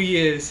is who he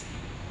is.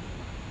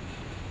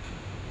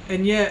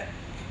 And yet,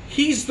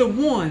 he's the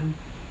one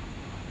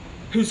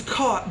who's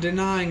caught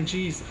denying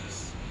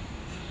Jesus.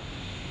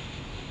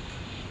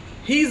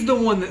 He's the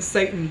one that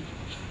Satan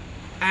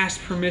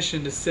asked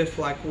permission to sift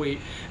like wheat.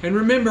 And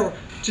remember,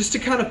 just to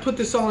kind of put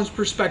this all in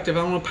perspective,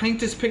 I want to paint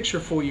this picture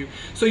for you.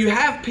 So you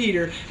have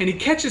Peter, and he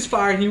catches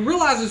fire, and he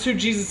realizes who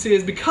Jesus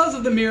is because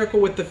of the miracle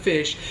with the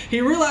fish.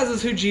 He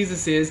realizes who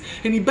Jesus is,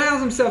 and he bows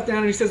himself down,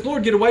 and he says,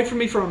 "Lord, get away from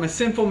me, for I'm a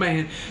sinful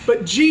man."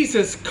 But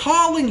Jesus,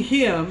 calling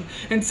him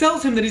and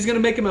tells him that he's going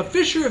to make him a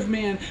fisher of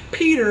men,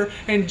 Peter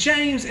and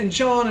James and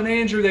John and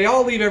Andrew, they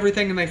all leave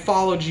everything and they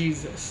follow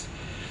Jesus.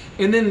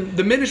 And then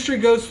the ministry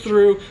goes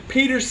through.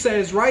 Peter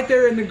says right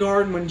there in the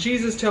garden, when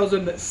Jesus tells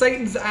him that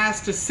Satan's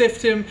asked to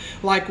sift him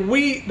like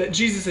wheat, that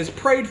Jesus has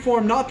prayed for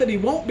him, not that he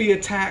won't be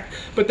attacked,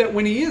 but that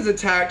when he is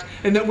attacked,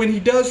 and that when he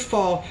does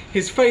fall,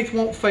 his faith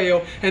won't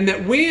fail, and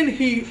that when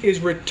he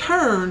is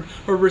returned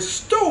or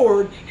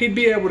restored, he'd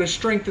be able to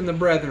strengthen the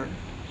brethren.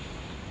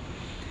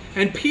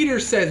 And Peter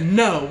says,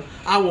 "No,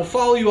 I will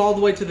follow you all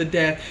the way to the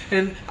death."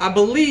 And I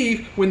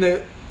believe when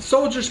the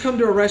soldiers come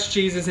to arrest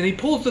Jesus and he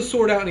pulls the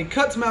sword out and he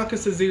cuts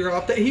Malchus' ear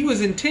off, that he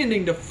was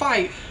intending to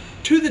fight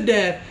to the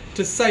death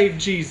to save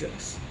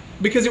Jesus,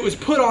 because it was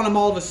put on him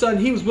all of a sudden.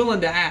 He was willing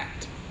to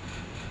act.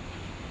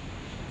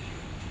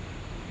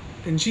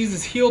 And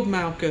Jesus healed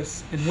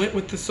Malchus and went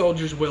with the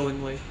soldiers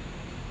willingly.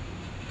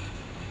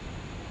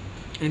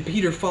 And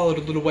Peter followed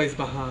a little ways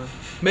behind.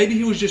 Maybe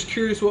he was just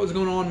curious what was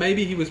going on.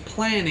 Maybe he was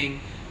planning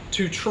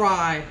to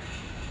try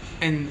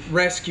and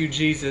rescue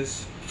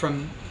Jesus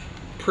from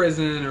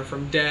prison or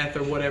from death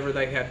or whatever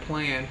they had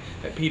planned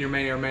that Peter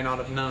may or may not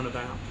have known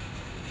about.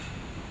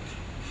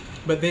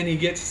 But then he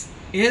gets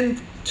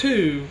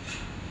into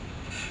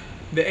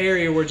the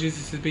area where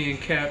Jesus is being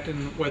kept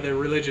and where the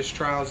religious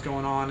trial is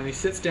going on, and he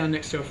sits down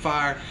next to a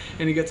fire,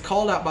 and he gets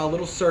called out by a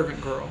little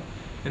servant girl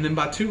and then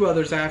by 2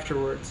 others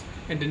afterwards,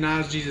 and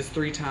denies Jesus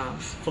 3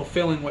 times,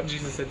 fulfilling what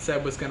Jesus had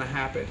said was going to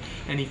happen.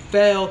 And he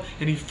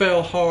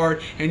fell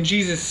hard, and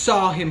Jesus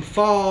saw him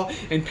fall,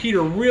 and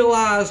Peter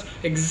realized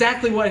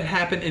exactly what had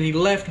happened, and he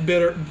left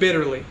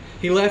bitterly.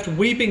 He left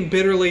weeping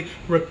bitterly,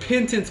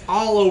 repentance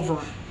all over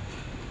him,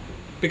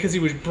 because he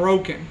was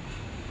broken.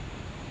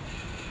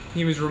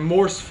 He was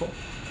remorseful.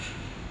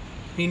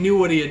 He knew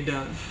what he had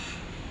done.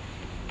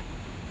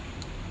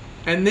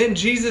 And then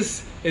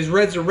Jesus is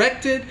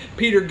resurrected.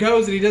 Peter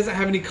goes and he doesn't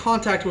have any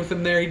contact with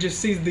him there. He just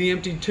sees the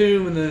empty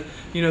tomb and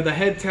the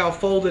head towel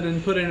folded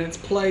and put in its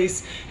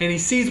place. And he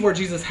sees where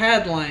Jesus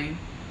had lain.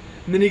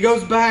 And then he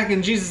goes back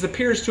and Jesus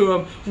appears to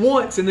him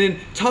once, and then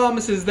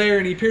Thomas is there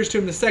and he appears to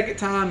him the second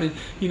time, and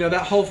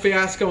that whole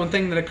fiasco and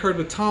thing that occurred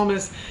with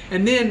Thomas.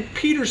 And then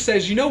Peter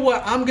says, you know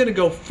what, I'm going to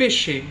go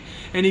fishing.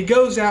 And he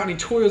goes out and he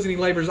toils and he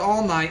labors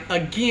all night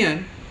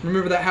again.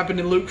 Remember that happened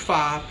in Luke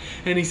 5.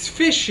 And he's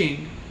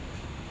fishing.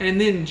 And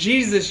then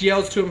Jesus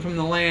yells to him from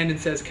the land and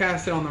says,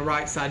 cast it on the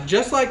right side.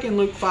 Just like in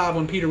Luke 5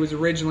 when Peter was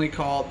originally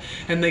called.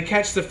 And they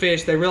catch the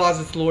fish, they realize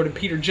it's the Lord, and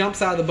Peter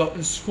jumps out of the boat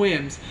and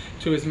swims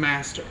to his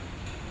master.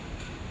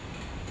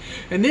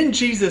 And then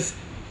Jesus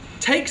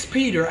takes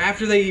Peter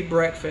after they eat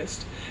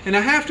breakfast. And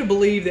I have to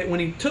believe that when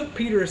he took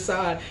Peter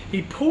aside,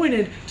 he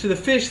pointed to the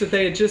fish that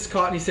they had just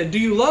caught and he said, do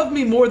you love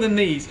me more than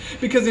these?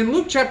 Because in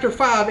Luke chapter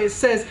 5, it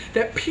says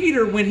that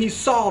Peter, when he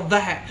saw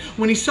that,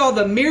 when he saw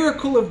the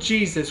miracle of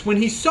Jesus, when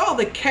he saw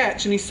the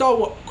catch and he saw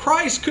what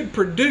Christ could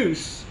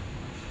produce,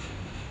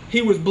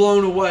 he was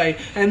blown away.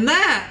 And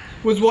that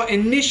was what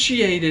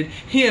initiated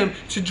him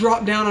to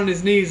drop down on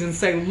his knees and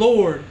say,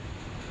 Lord,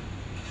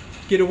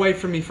 get away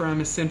from me, for I'm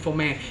a sinful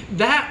man.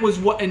 That was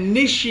what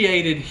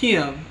initiated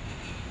him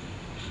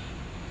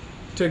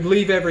to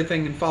leave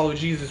everything and follow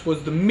Jesus,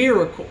 was the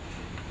miracle.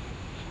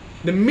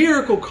 The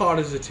miracle caught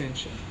his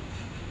attention.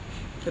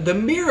 The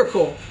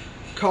miracle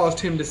caused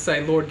him to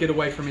say, Lord, get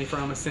away from me, for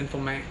I'm a sinful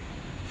man.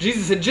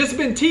 Jesus had just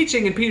been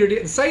teaching, and Peter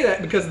didn't say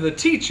that because of the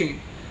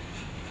teaching.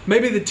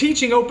 Maybe the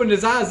teaching opened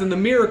his eyes and the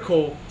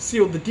miracle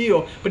sealed the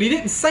deal. But he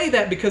didn't say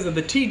that because of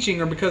the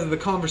teaching or because of the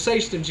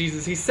conversation of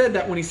Jesus. He said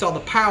that when he saw the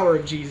power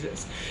of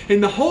Jesus.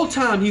 And the whole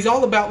time he's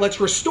all about,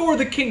 let's restore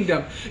the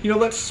kingdom.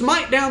 Let's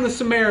smite down the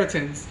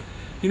Samaritans.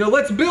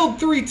 Let's build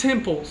 3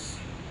 temples.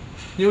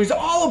 He's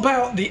all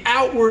about the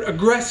outward,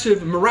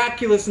 aggressive,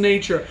 miraculous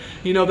nature.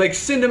 They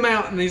send him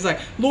out and he's like,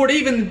 Lord,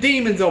 even the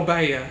demons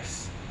obey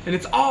us. And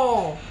it's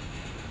all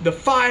the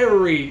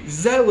fiery,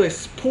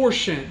 zealous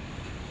portion.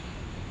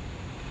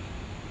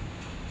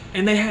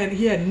 And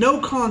he had no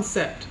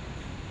concept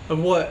of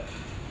what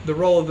the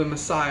role of the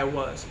Messiah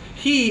was.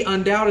 He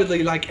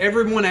undoubtedly, like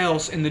everyone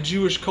else in the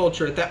Jewish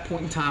culture at that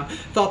point in time,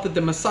 thought that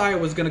the Messiah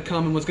was going to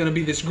come and was going to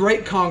be this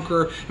great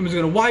conqueror and was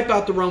going to wipe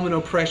out the Roman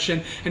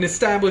oppression and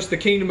establish the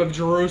kingdom of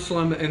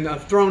Jerusalem and the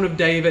throne of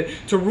David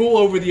to rule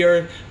over the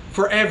earth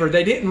forever.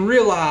 They didn't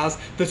realize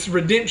this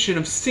redemption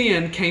of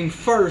sin came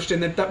first,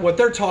 and that what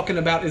they're talking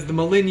about is the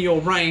millennial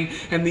reign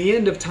and the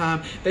end of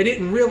time. They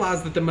didn't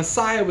realize that the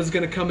Messiah was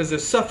going to come as a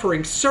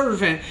suffering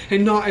servant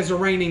and not as a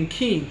reigning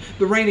king.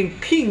 The reigning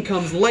king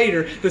comes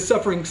later. The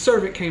suffering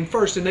servant came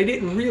first, and they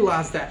didn't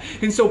realize that.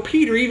 And so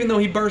Peter, even though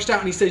he burst out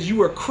and he says,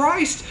 you are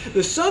Christ,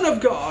 the Son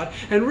of God,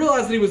 and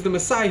realized that he was the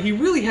Messiah, he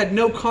really had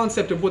no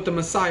concept of what the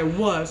Messiah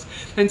was.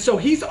 And so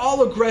he's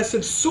all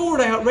aggressive,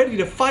 sword out, ready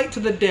to fight to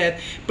the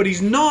death, but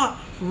he's not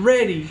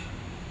ready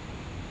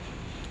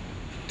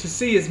to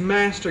see his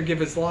master give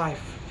his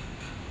life.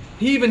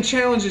 He even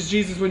challenges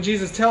Jesus when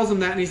Jesus tells him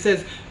that, and he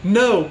says,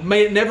 no,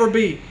 may it never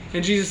be.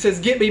 And Jesus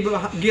says, get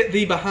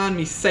thee behind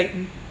me,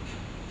 Satan.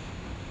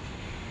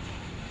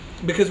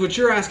 Because what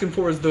you're asking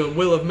for is the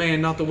will of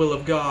man, not the will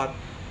of God.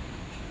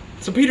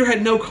 So Peter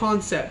had no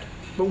concept.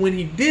 But when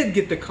he did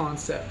get the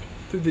concept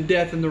through the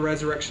death and the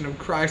resurrection of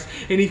Christ,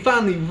 and he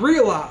finally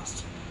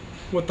realized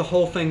what the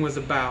whole thing was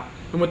about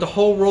and what the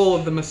whole role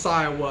of the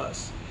Messiah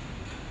was,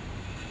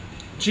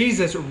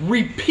 Jesus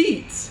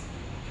repeats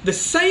the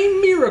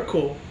same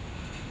miracle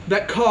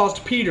that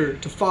caused Peter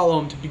to follow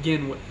him to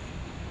begin with.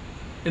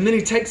 And then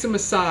he takes him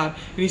aside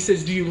and he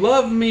says, do you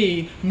love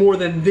me more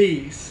than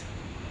these?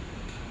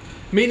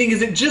 Meaning,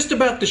 is it just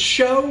about the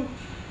show?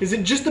 Is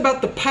it just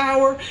about the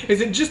power?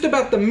 Is it just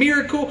about the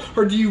miracle?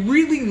 Or do you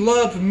really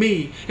love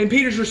me? And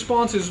Peter's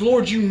response is,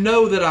 Lord, you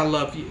know that I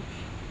love you.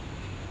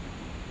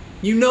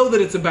 You know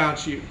that it's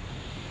about you.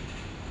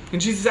 And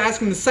Jesus asks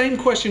him the same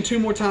question 2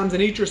 more times,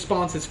 and each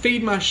response is,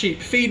 feed my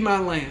sheep, feed my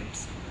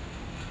lambs.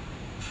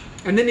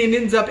 And then he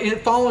ends up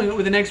following it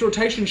with an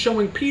exhortation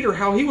showing Peter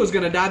how he was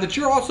going to die, that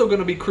you're also going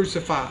to be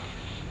crucified.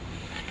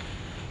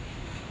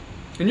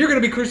 And you're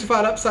going to be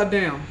crucified upside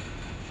down.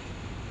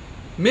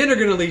 Men are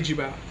going to lead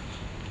you out.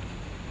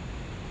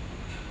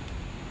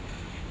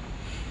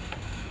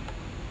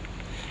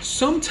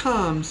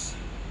 Sometimes,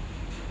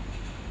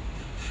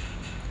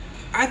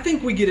 I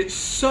think we get it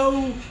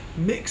so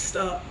mixed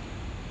up,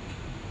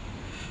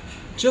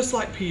 just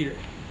like Peter,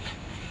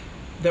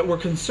 that we're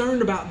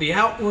concerned about the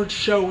outward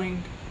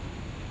showing,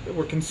 that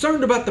we're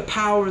concerned about the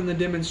power and the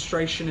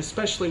demonstration,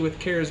 especially with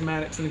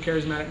charismatics and the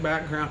charismatic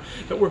background,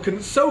 that we're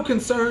so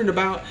concerned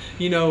about,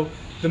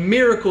 the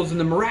miracles and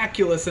the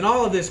miraculous and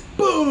all of this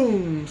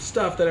boom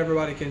stuff that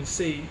everybody can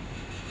see.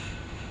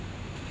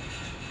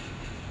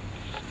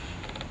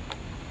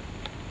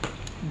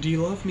 Do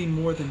you love me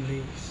more than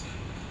these?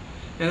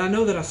 And I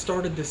know that I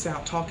started this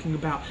out talking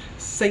about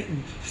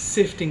Satan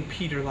sifting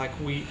Peter like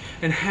wheat,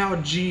 and how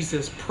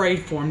Jesus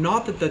prayed for him.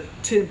 Not that the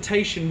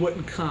temptation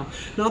wouldn't come,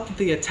 not that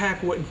the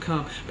attack wouldn't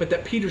come, but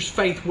that Peter's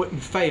faith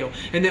wouldn't fail.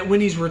 And that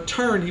when he's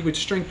returned, he would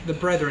strengthen the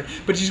brethren.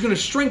 But he's going to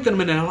strengthen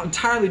them in an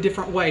entirely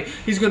different way.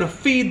 He's going to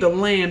feed the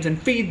lambs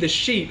and feed the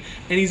sheep.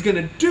 And he's going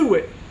to do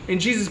it. And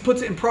Jesus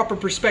puts it in proper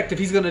perspective.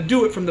 He's going to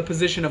do it from the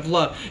position of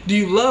love. Do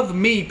you love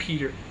me,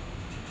 Peter?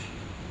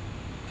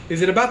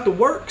 Is it about the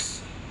works?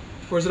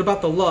 Or is it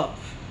about the love?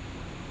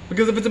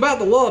 Because if it's about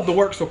the love, the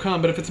works will come.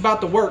 But if it's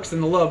about the works,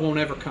 then the love won't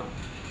ever come.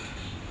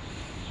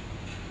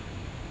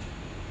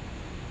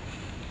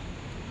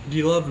 Do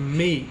you love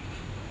me?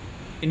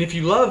 And if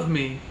you love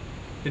me,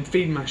 then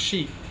feed my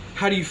sheep.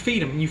 How do you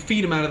feed them? You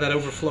feed them out of that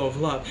overflow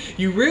of love.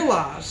 You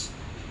realize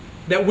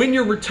that when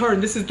you're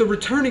returned, this is the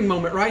returning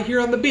moment right here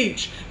on the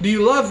beach. Do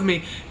you love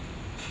me?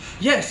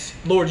 Yes,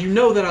 Lord, you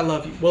know that I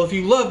love you. Well, if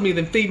you love me,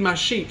 then feed my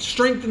sheep.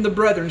 Strengthen the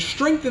brethren.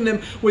 Strengthen them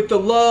with the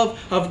love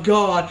of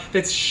God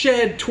that's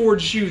shed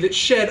towards you, that's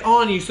shed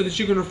on you, so that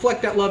you can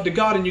reflect that love to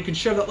God and you can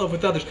share that love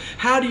with others.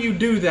 How do you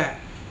do that?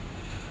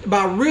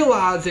 By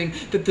realizing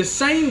that the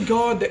same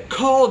God that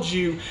called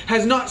you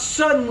has not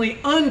suddenly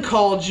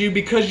uncalled you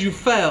because you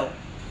fell.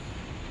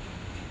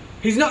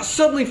 He's not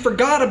suddenly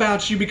forgot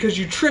about you because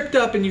you tripped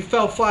up and you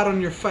fell flat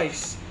on your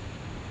face.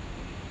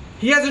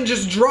 He hasn't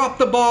just dropped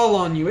the ball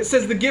on you. It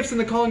says the gifts and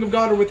the calling of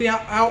God are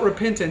without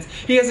repentance.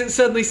 He hasn't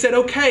suddenly said,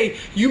 okay,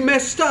 you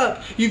messed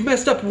up. You've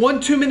messed up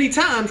one too many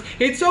times.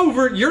 It's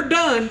over. You're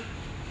done.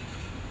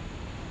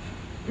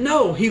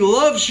 No, He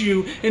loves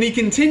you, and He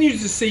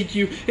continues to seek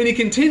you, and He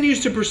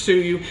continues to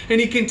pursue you, and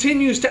He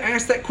continues to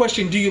ask that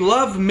question, do you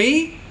love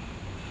me?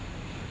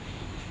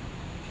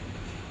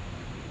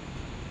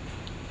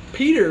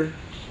 Peter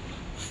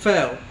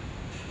fell,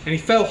 and he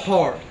fell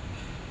hard.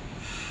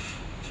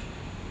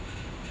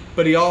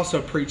 But he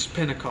also preached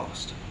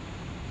Pentecost.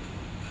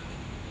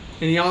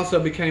 And he also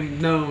became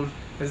known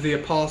as the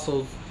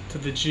apostle to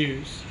the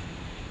Jews.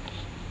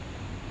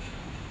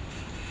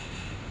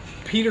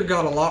 Peter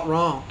got a lot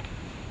wrong.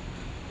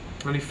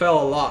 And he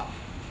fell a lot.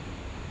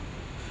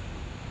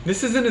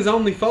 This isn't his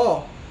only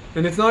fall.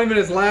 And it's not even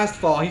his last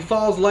fall. He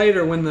falls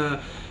later when the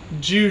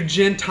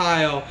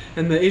Jew-Gentile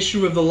and the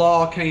issue of the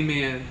law came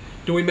in.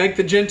 Do we make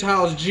the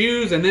Gentiles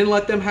Jews and then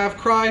let them have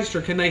Christ?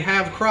 Or can they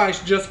have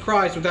Christ, just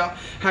Christ, without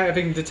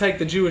having to take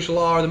the Jewish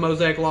law or the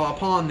Mosaic law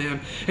upon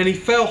them? And he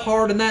fell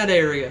hard in that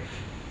area.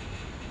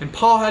 And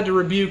Paul had to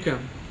rebuke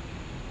him.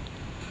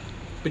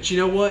 But you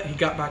know what? He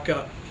got back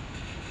up.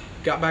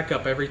 Got back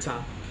up every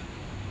time.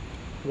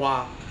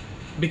 Why?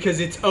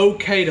 Because it's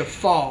okay to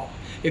fall.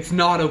 It's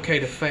not okay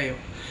to fail.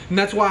 And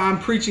that's why I'm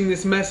preaching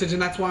this message,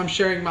 and that's why I'm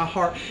sharing my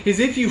heart. Is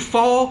if you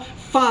fall,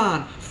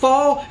 fine.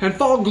 Fall and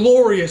fall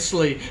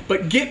gloriously.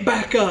 But get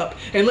back up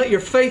and let your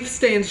faith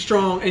stand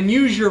strong and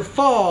use your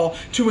fall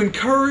to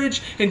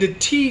encourage and to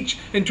teach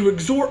and to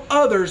exhort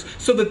others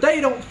so that they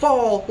don't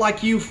fall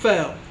like you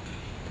fell.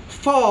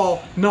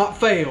 Fall, not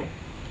fail.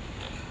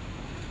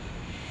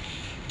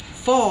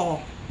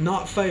 Fall,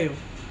 not fail.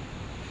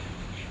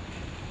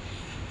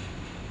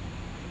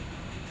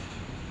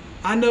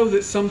 I know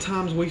that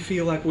sometimes we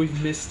feel like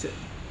we've missed it.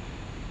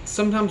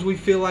 Sometimes we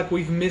feel like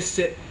we've missed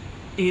it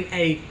in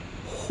a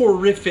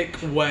horrific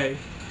way.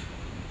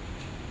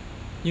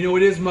 You know,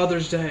 it is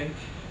Mother's Day,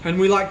 and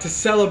we like to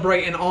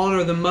celebrate and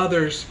honor the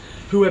mothers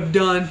who have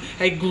done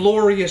a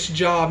glorious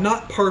job,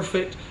 not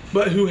perfect,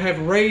 but who have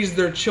raised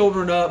their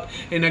children up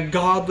in a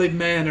godly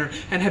manner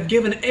and have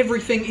given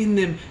everything in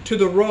them to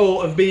the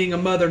role of being a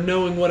mother,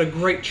 knowing what a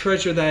great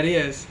treasure that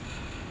is.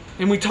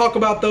 And we talk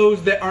about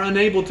those that are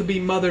unable to be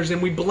mothers,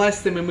 and we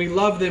bless them and we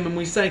love them, and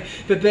we say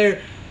that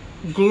they're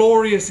a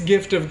glorious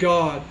gift of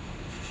God.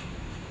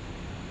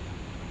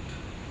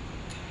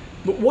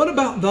 But what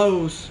about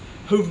those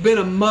who've been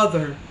a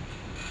mother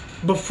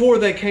before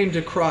they came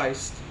to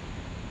Christ?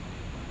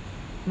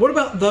 What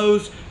about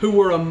those who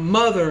were a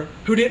mother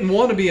who didn't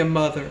want to be a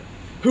mother,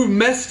 who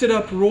messed it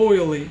up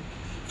royally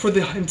for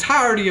the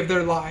entirety of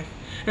their life?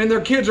 And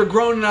their kids are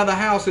grown out of the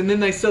house, and then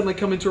they suddenly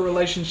come into a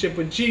relationship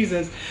with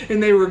Jesus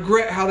and they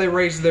regret how they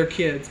raised their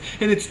kids.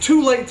 And it's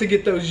too late to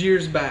get those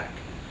years back.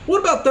 What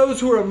about those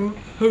who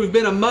have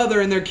been a mother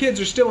and their kids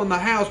are still in the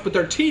house, but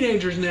they're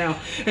teenagers now,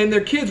 and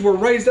their kids were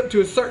raised up to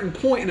a certain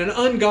point in an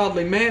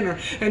ungodly manner,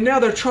 and now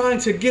they're trying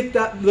to get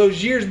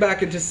those years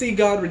back and to see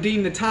God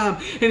redeem the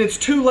time, and it's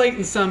too late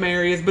in some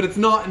areas, but it's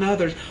not in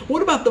others.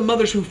 What about the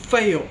mothers who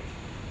fail?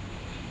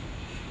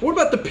 What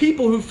about the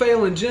people who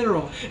fail in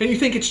general? And you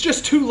think it's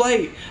just too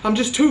late. I'm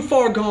just too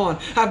far gone.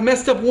 I've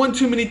messed up one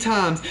too many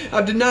times.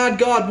 I've denied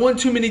God one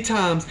too many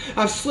times.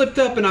 I've slipped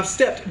up and I've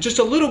stepped just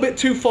a little bit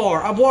too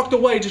far. I've walked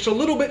away just a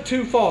little bit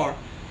too far.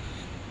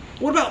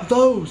 What about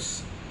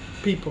those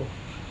people?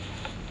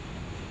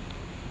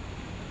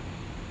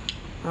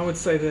 I would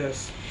say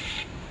this.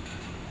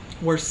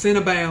 Where sin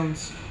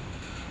abounds,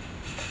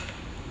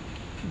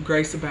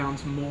 grace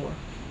abounds more.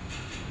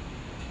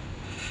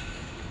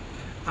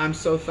 I'm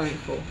so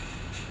thankful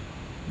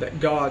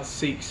that God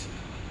seeks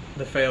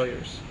the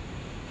failures.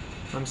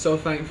 I'm so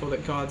thankful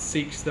that God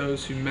seeks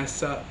those who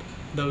mess up,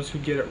 those who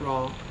get it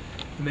wrong,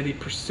 and that He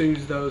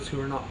pursues those who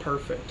are not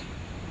perfect.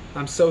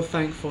 I'm so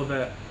thankful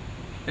that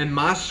in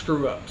my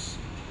screw-ups,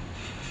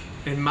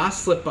 in my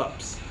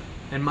slip-ups,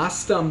 in my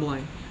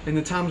stumbling, in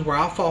the times where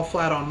I fall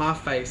flat on my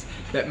face,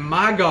 that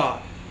my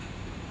God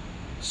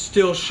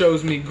still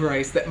shows me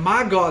grace, that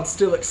my God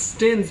still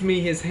extends me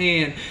His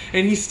hand,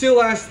 and He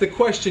still asks the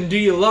question, do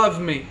you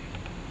love me?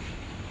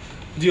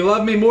 Do you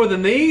love me more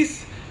than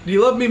these? Do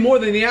you love me more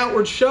than the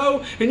outward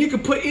show? And you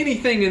could put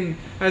anything in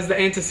as the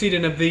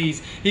antecedent of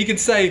these. You could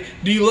say,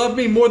 do you love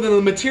me more than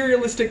the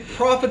materialistic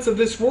profits of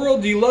this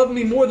world? Do you love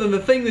me more than the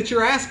thing that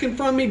you're asking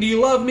from me? Do you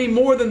love me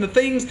more than the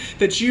things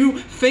that you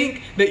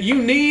think that you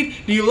need?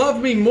 Do you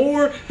love me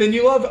more than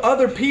you love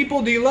other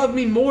people? Do you love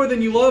me more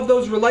than you love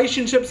those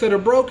relationships that are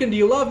broken? Do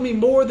you love me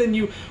more than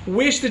you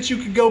wish that you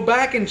could go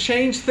back and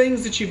change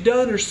things that you've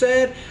done or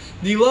said?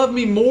 Do you love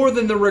me more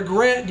than the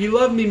regret? Do you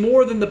love me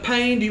more than the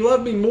pain? Do you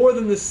love me more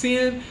than the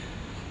sin?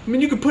 I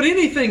mean, you could put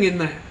anything in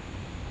that.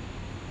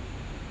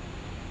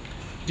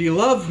 Do you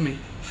love me?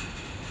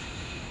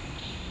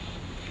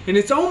 And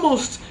it's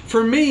almost,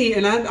 for me,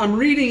 and I'm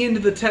reading into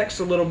the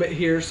text a little bit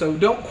here, so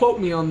don't quote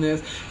me on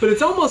this, but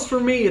it's almost for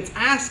me, it's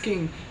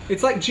asking,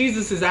 it's like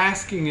Jesus is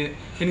asking it,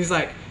 and He's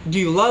like, do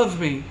you love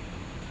me?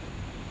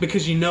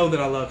 Because you know that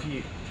I love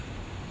you.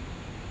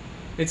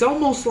 It's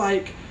almost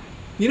like,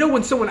 you know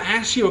when someone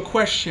asks you a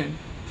question,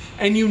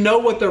 and you know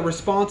what their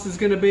response is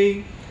going to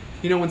be?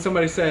 You know when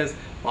somebody says,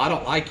 well, I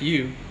don't like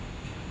you,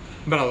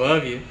 but I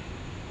love you.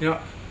 You know,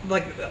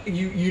 like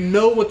you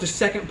know what the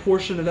second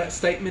portion of that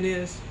statement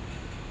is?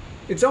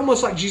 It's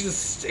almost like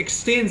Jesus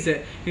extends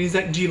it, and He's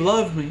like, do you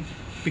love me?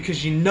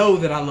 Because you know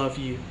that I love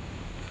you.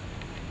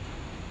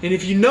 And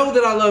if you know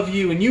that I love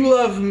you and you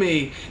love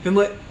me, then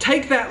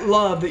take that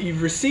love that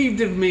you've received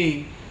of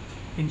me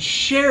and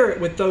share it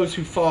with those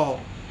who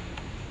fall.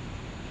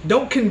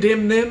 Don't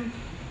condemn them.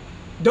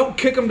 Don't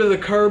kick them to the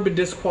curb and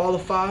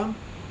disqualify them.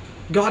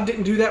 God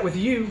didn't do that with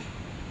you.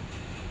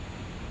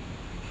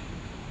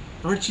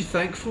 Aren't you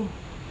thankful?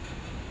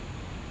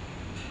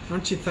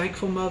 Aren't you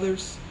thankful,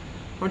 mothers?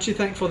 Aren't you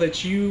thankful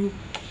that you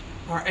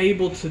are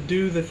able to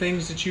do the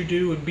things that you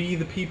do and be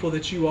the people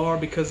that you are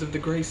because of the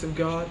grace of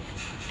God?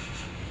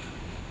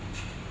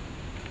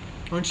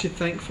 Aren't you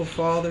thankful,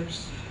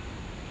 fathers,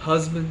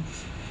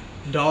 husbands,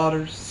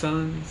 daughters,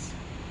 sons,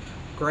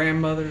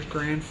 grandmothers,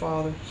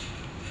 grandfathers,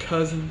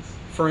 cousins,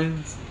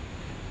 friends?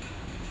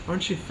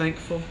 Aren't you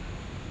thankful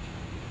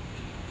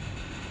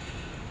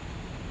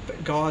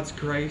that God's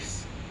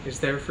grace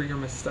is there for your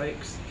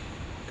mistakes?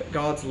 That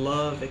God's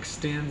love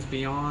extends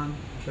beyond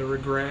the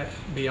regret,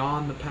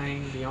 beyond the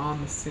pain,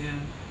 beyond the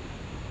sin?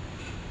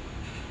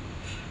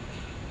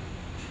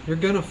 You're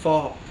going to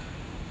fall,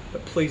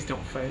 but please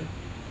don't fail.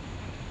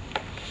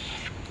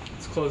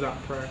 Let's close out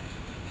in prayer.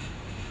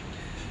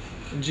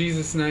 In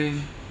Jesus'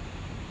 name,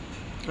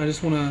 I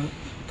just want to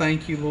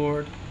thank you,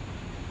 Lord.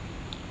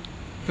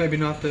 Maybe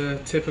not the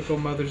typical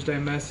Mother's Day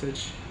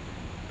message,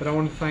 but I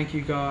want to thank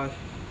you, God,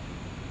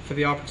 for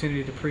the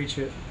opportunity to preach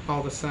it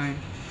all the same.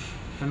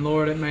 And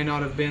Lord, it may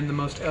not have been the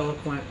most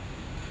eloquent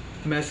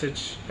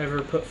message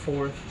ever put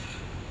forth,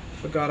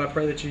 but God, I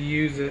pray that you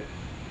use it.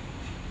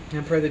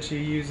 And I pray that you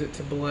use it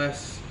to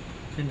bless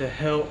and to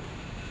help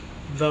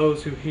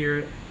those who hear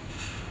it.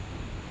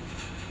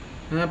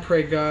 And I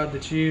pray, God,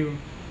 that you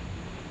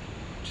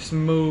just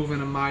move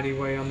in a mighty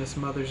way on this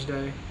Mother's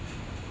Day.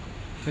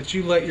 That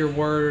you let your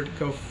word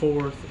go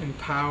forth in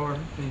power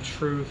and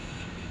truth.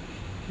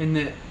 And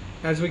that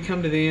as we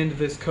come to the end of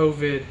this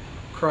COVID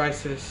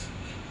crisis,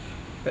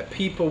 that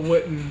people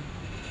wouldn't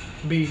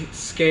be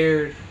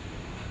scared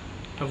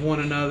of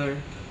one another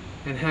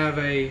and have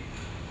a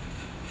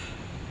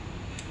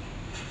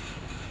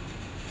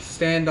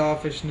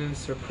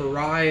standoffishness or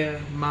pariah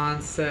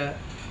mindset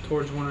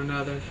towards one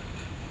another,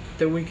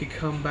 that we could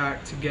come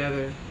back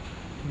together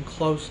in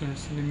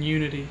closeness and in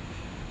unity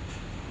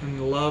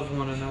and love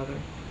one another,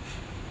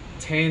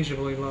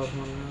 tangibly love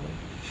one another.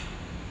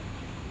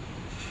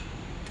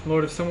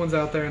 Lord, if someone's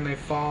out there and they've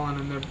fallen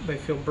and they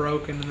feel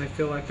broken and they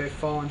feel like they've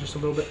fallen just a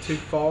little bit too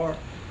far,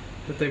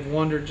 that they've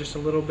wandered just a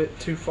little bit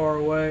too far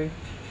away,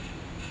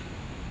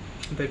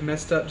 They've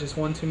messed up just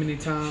one too many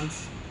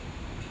times.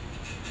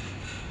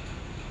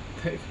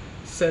 They've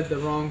said the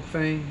wrong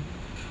thing,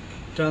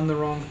 done the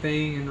wrong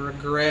thing, and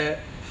regret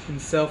and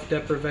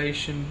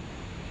self-deprivation,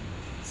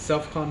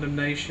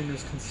 self-condemnation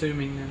is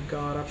consuming them.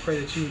 God, I pray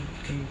that you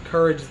would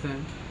encourage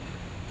them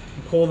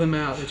and pull them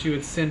out, that you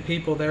would send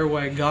people their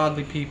way,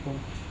 godly people,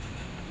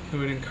 who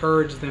would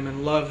encourage them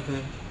and love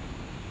them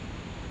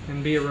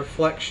and be a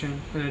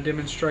reflection and a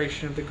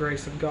demonstration of the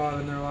grace of God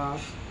in their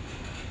lives.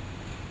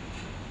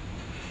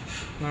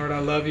 Lord, I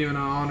love you and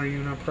I honor you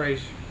and I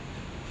praise you.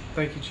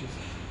 Thank you, Jesus.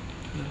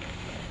 Amen.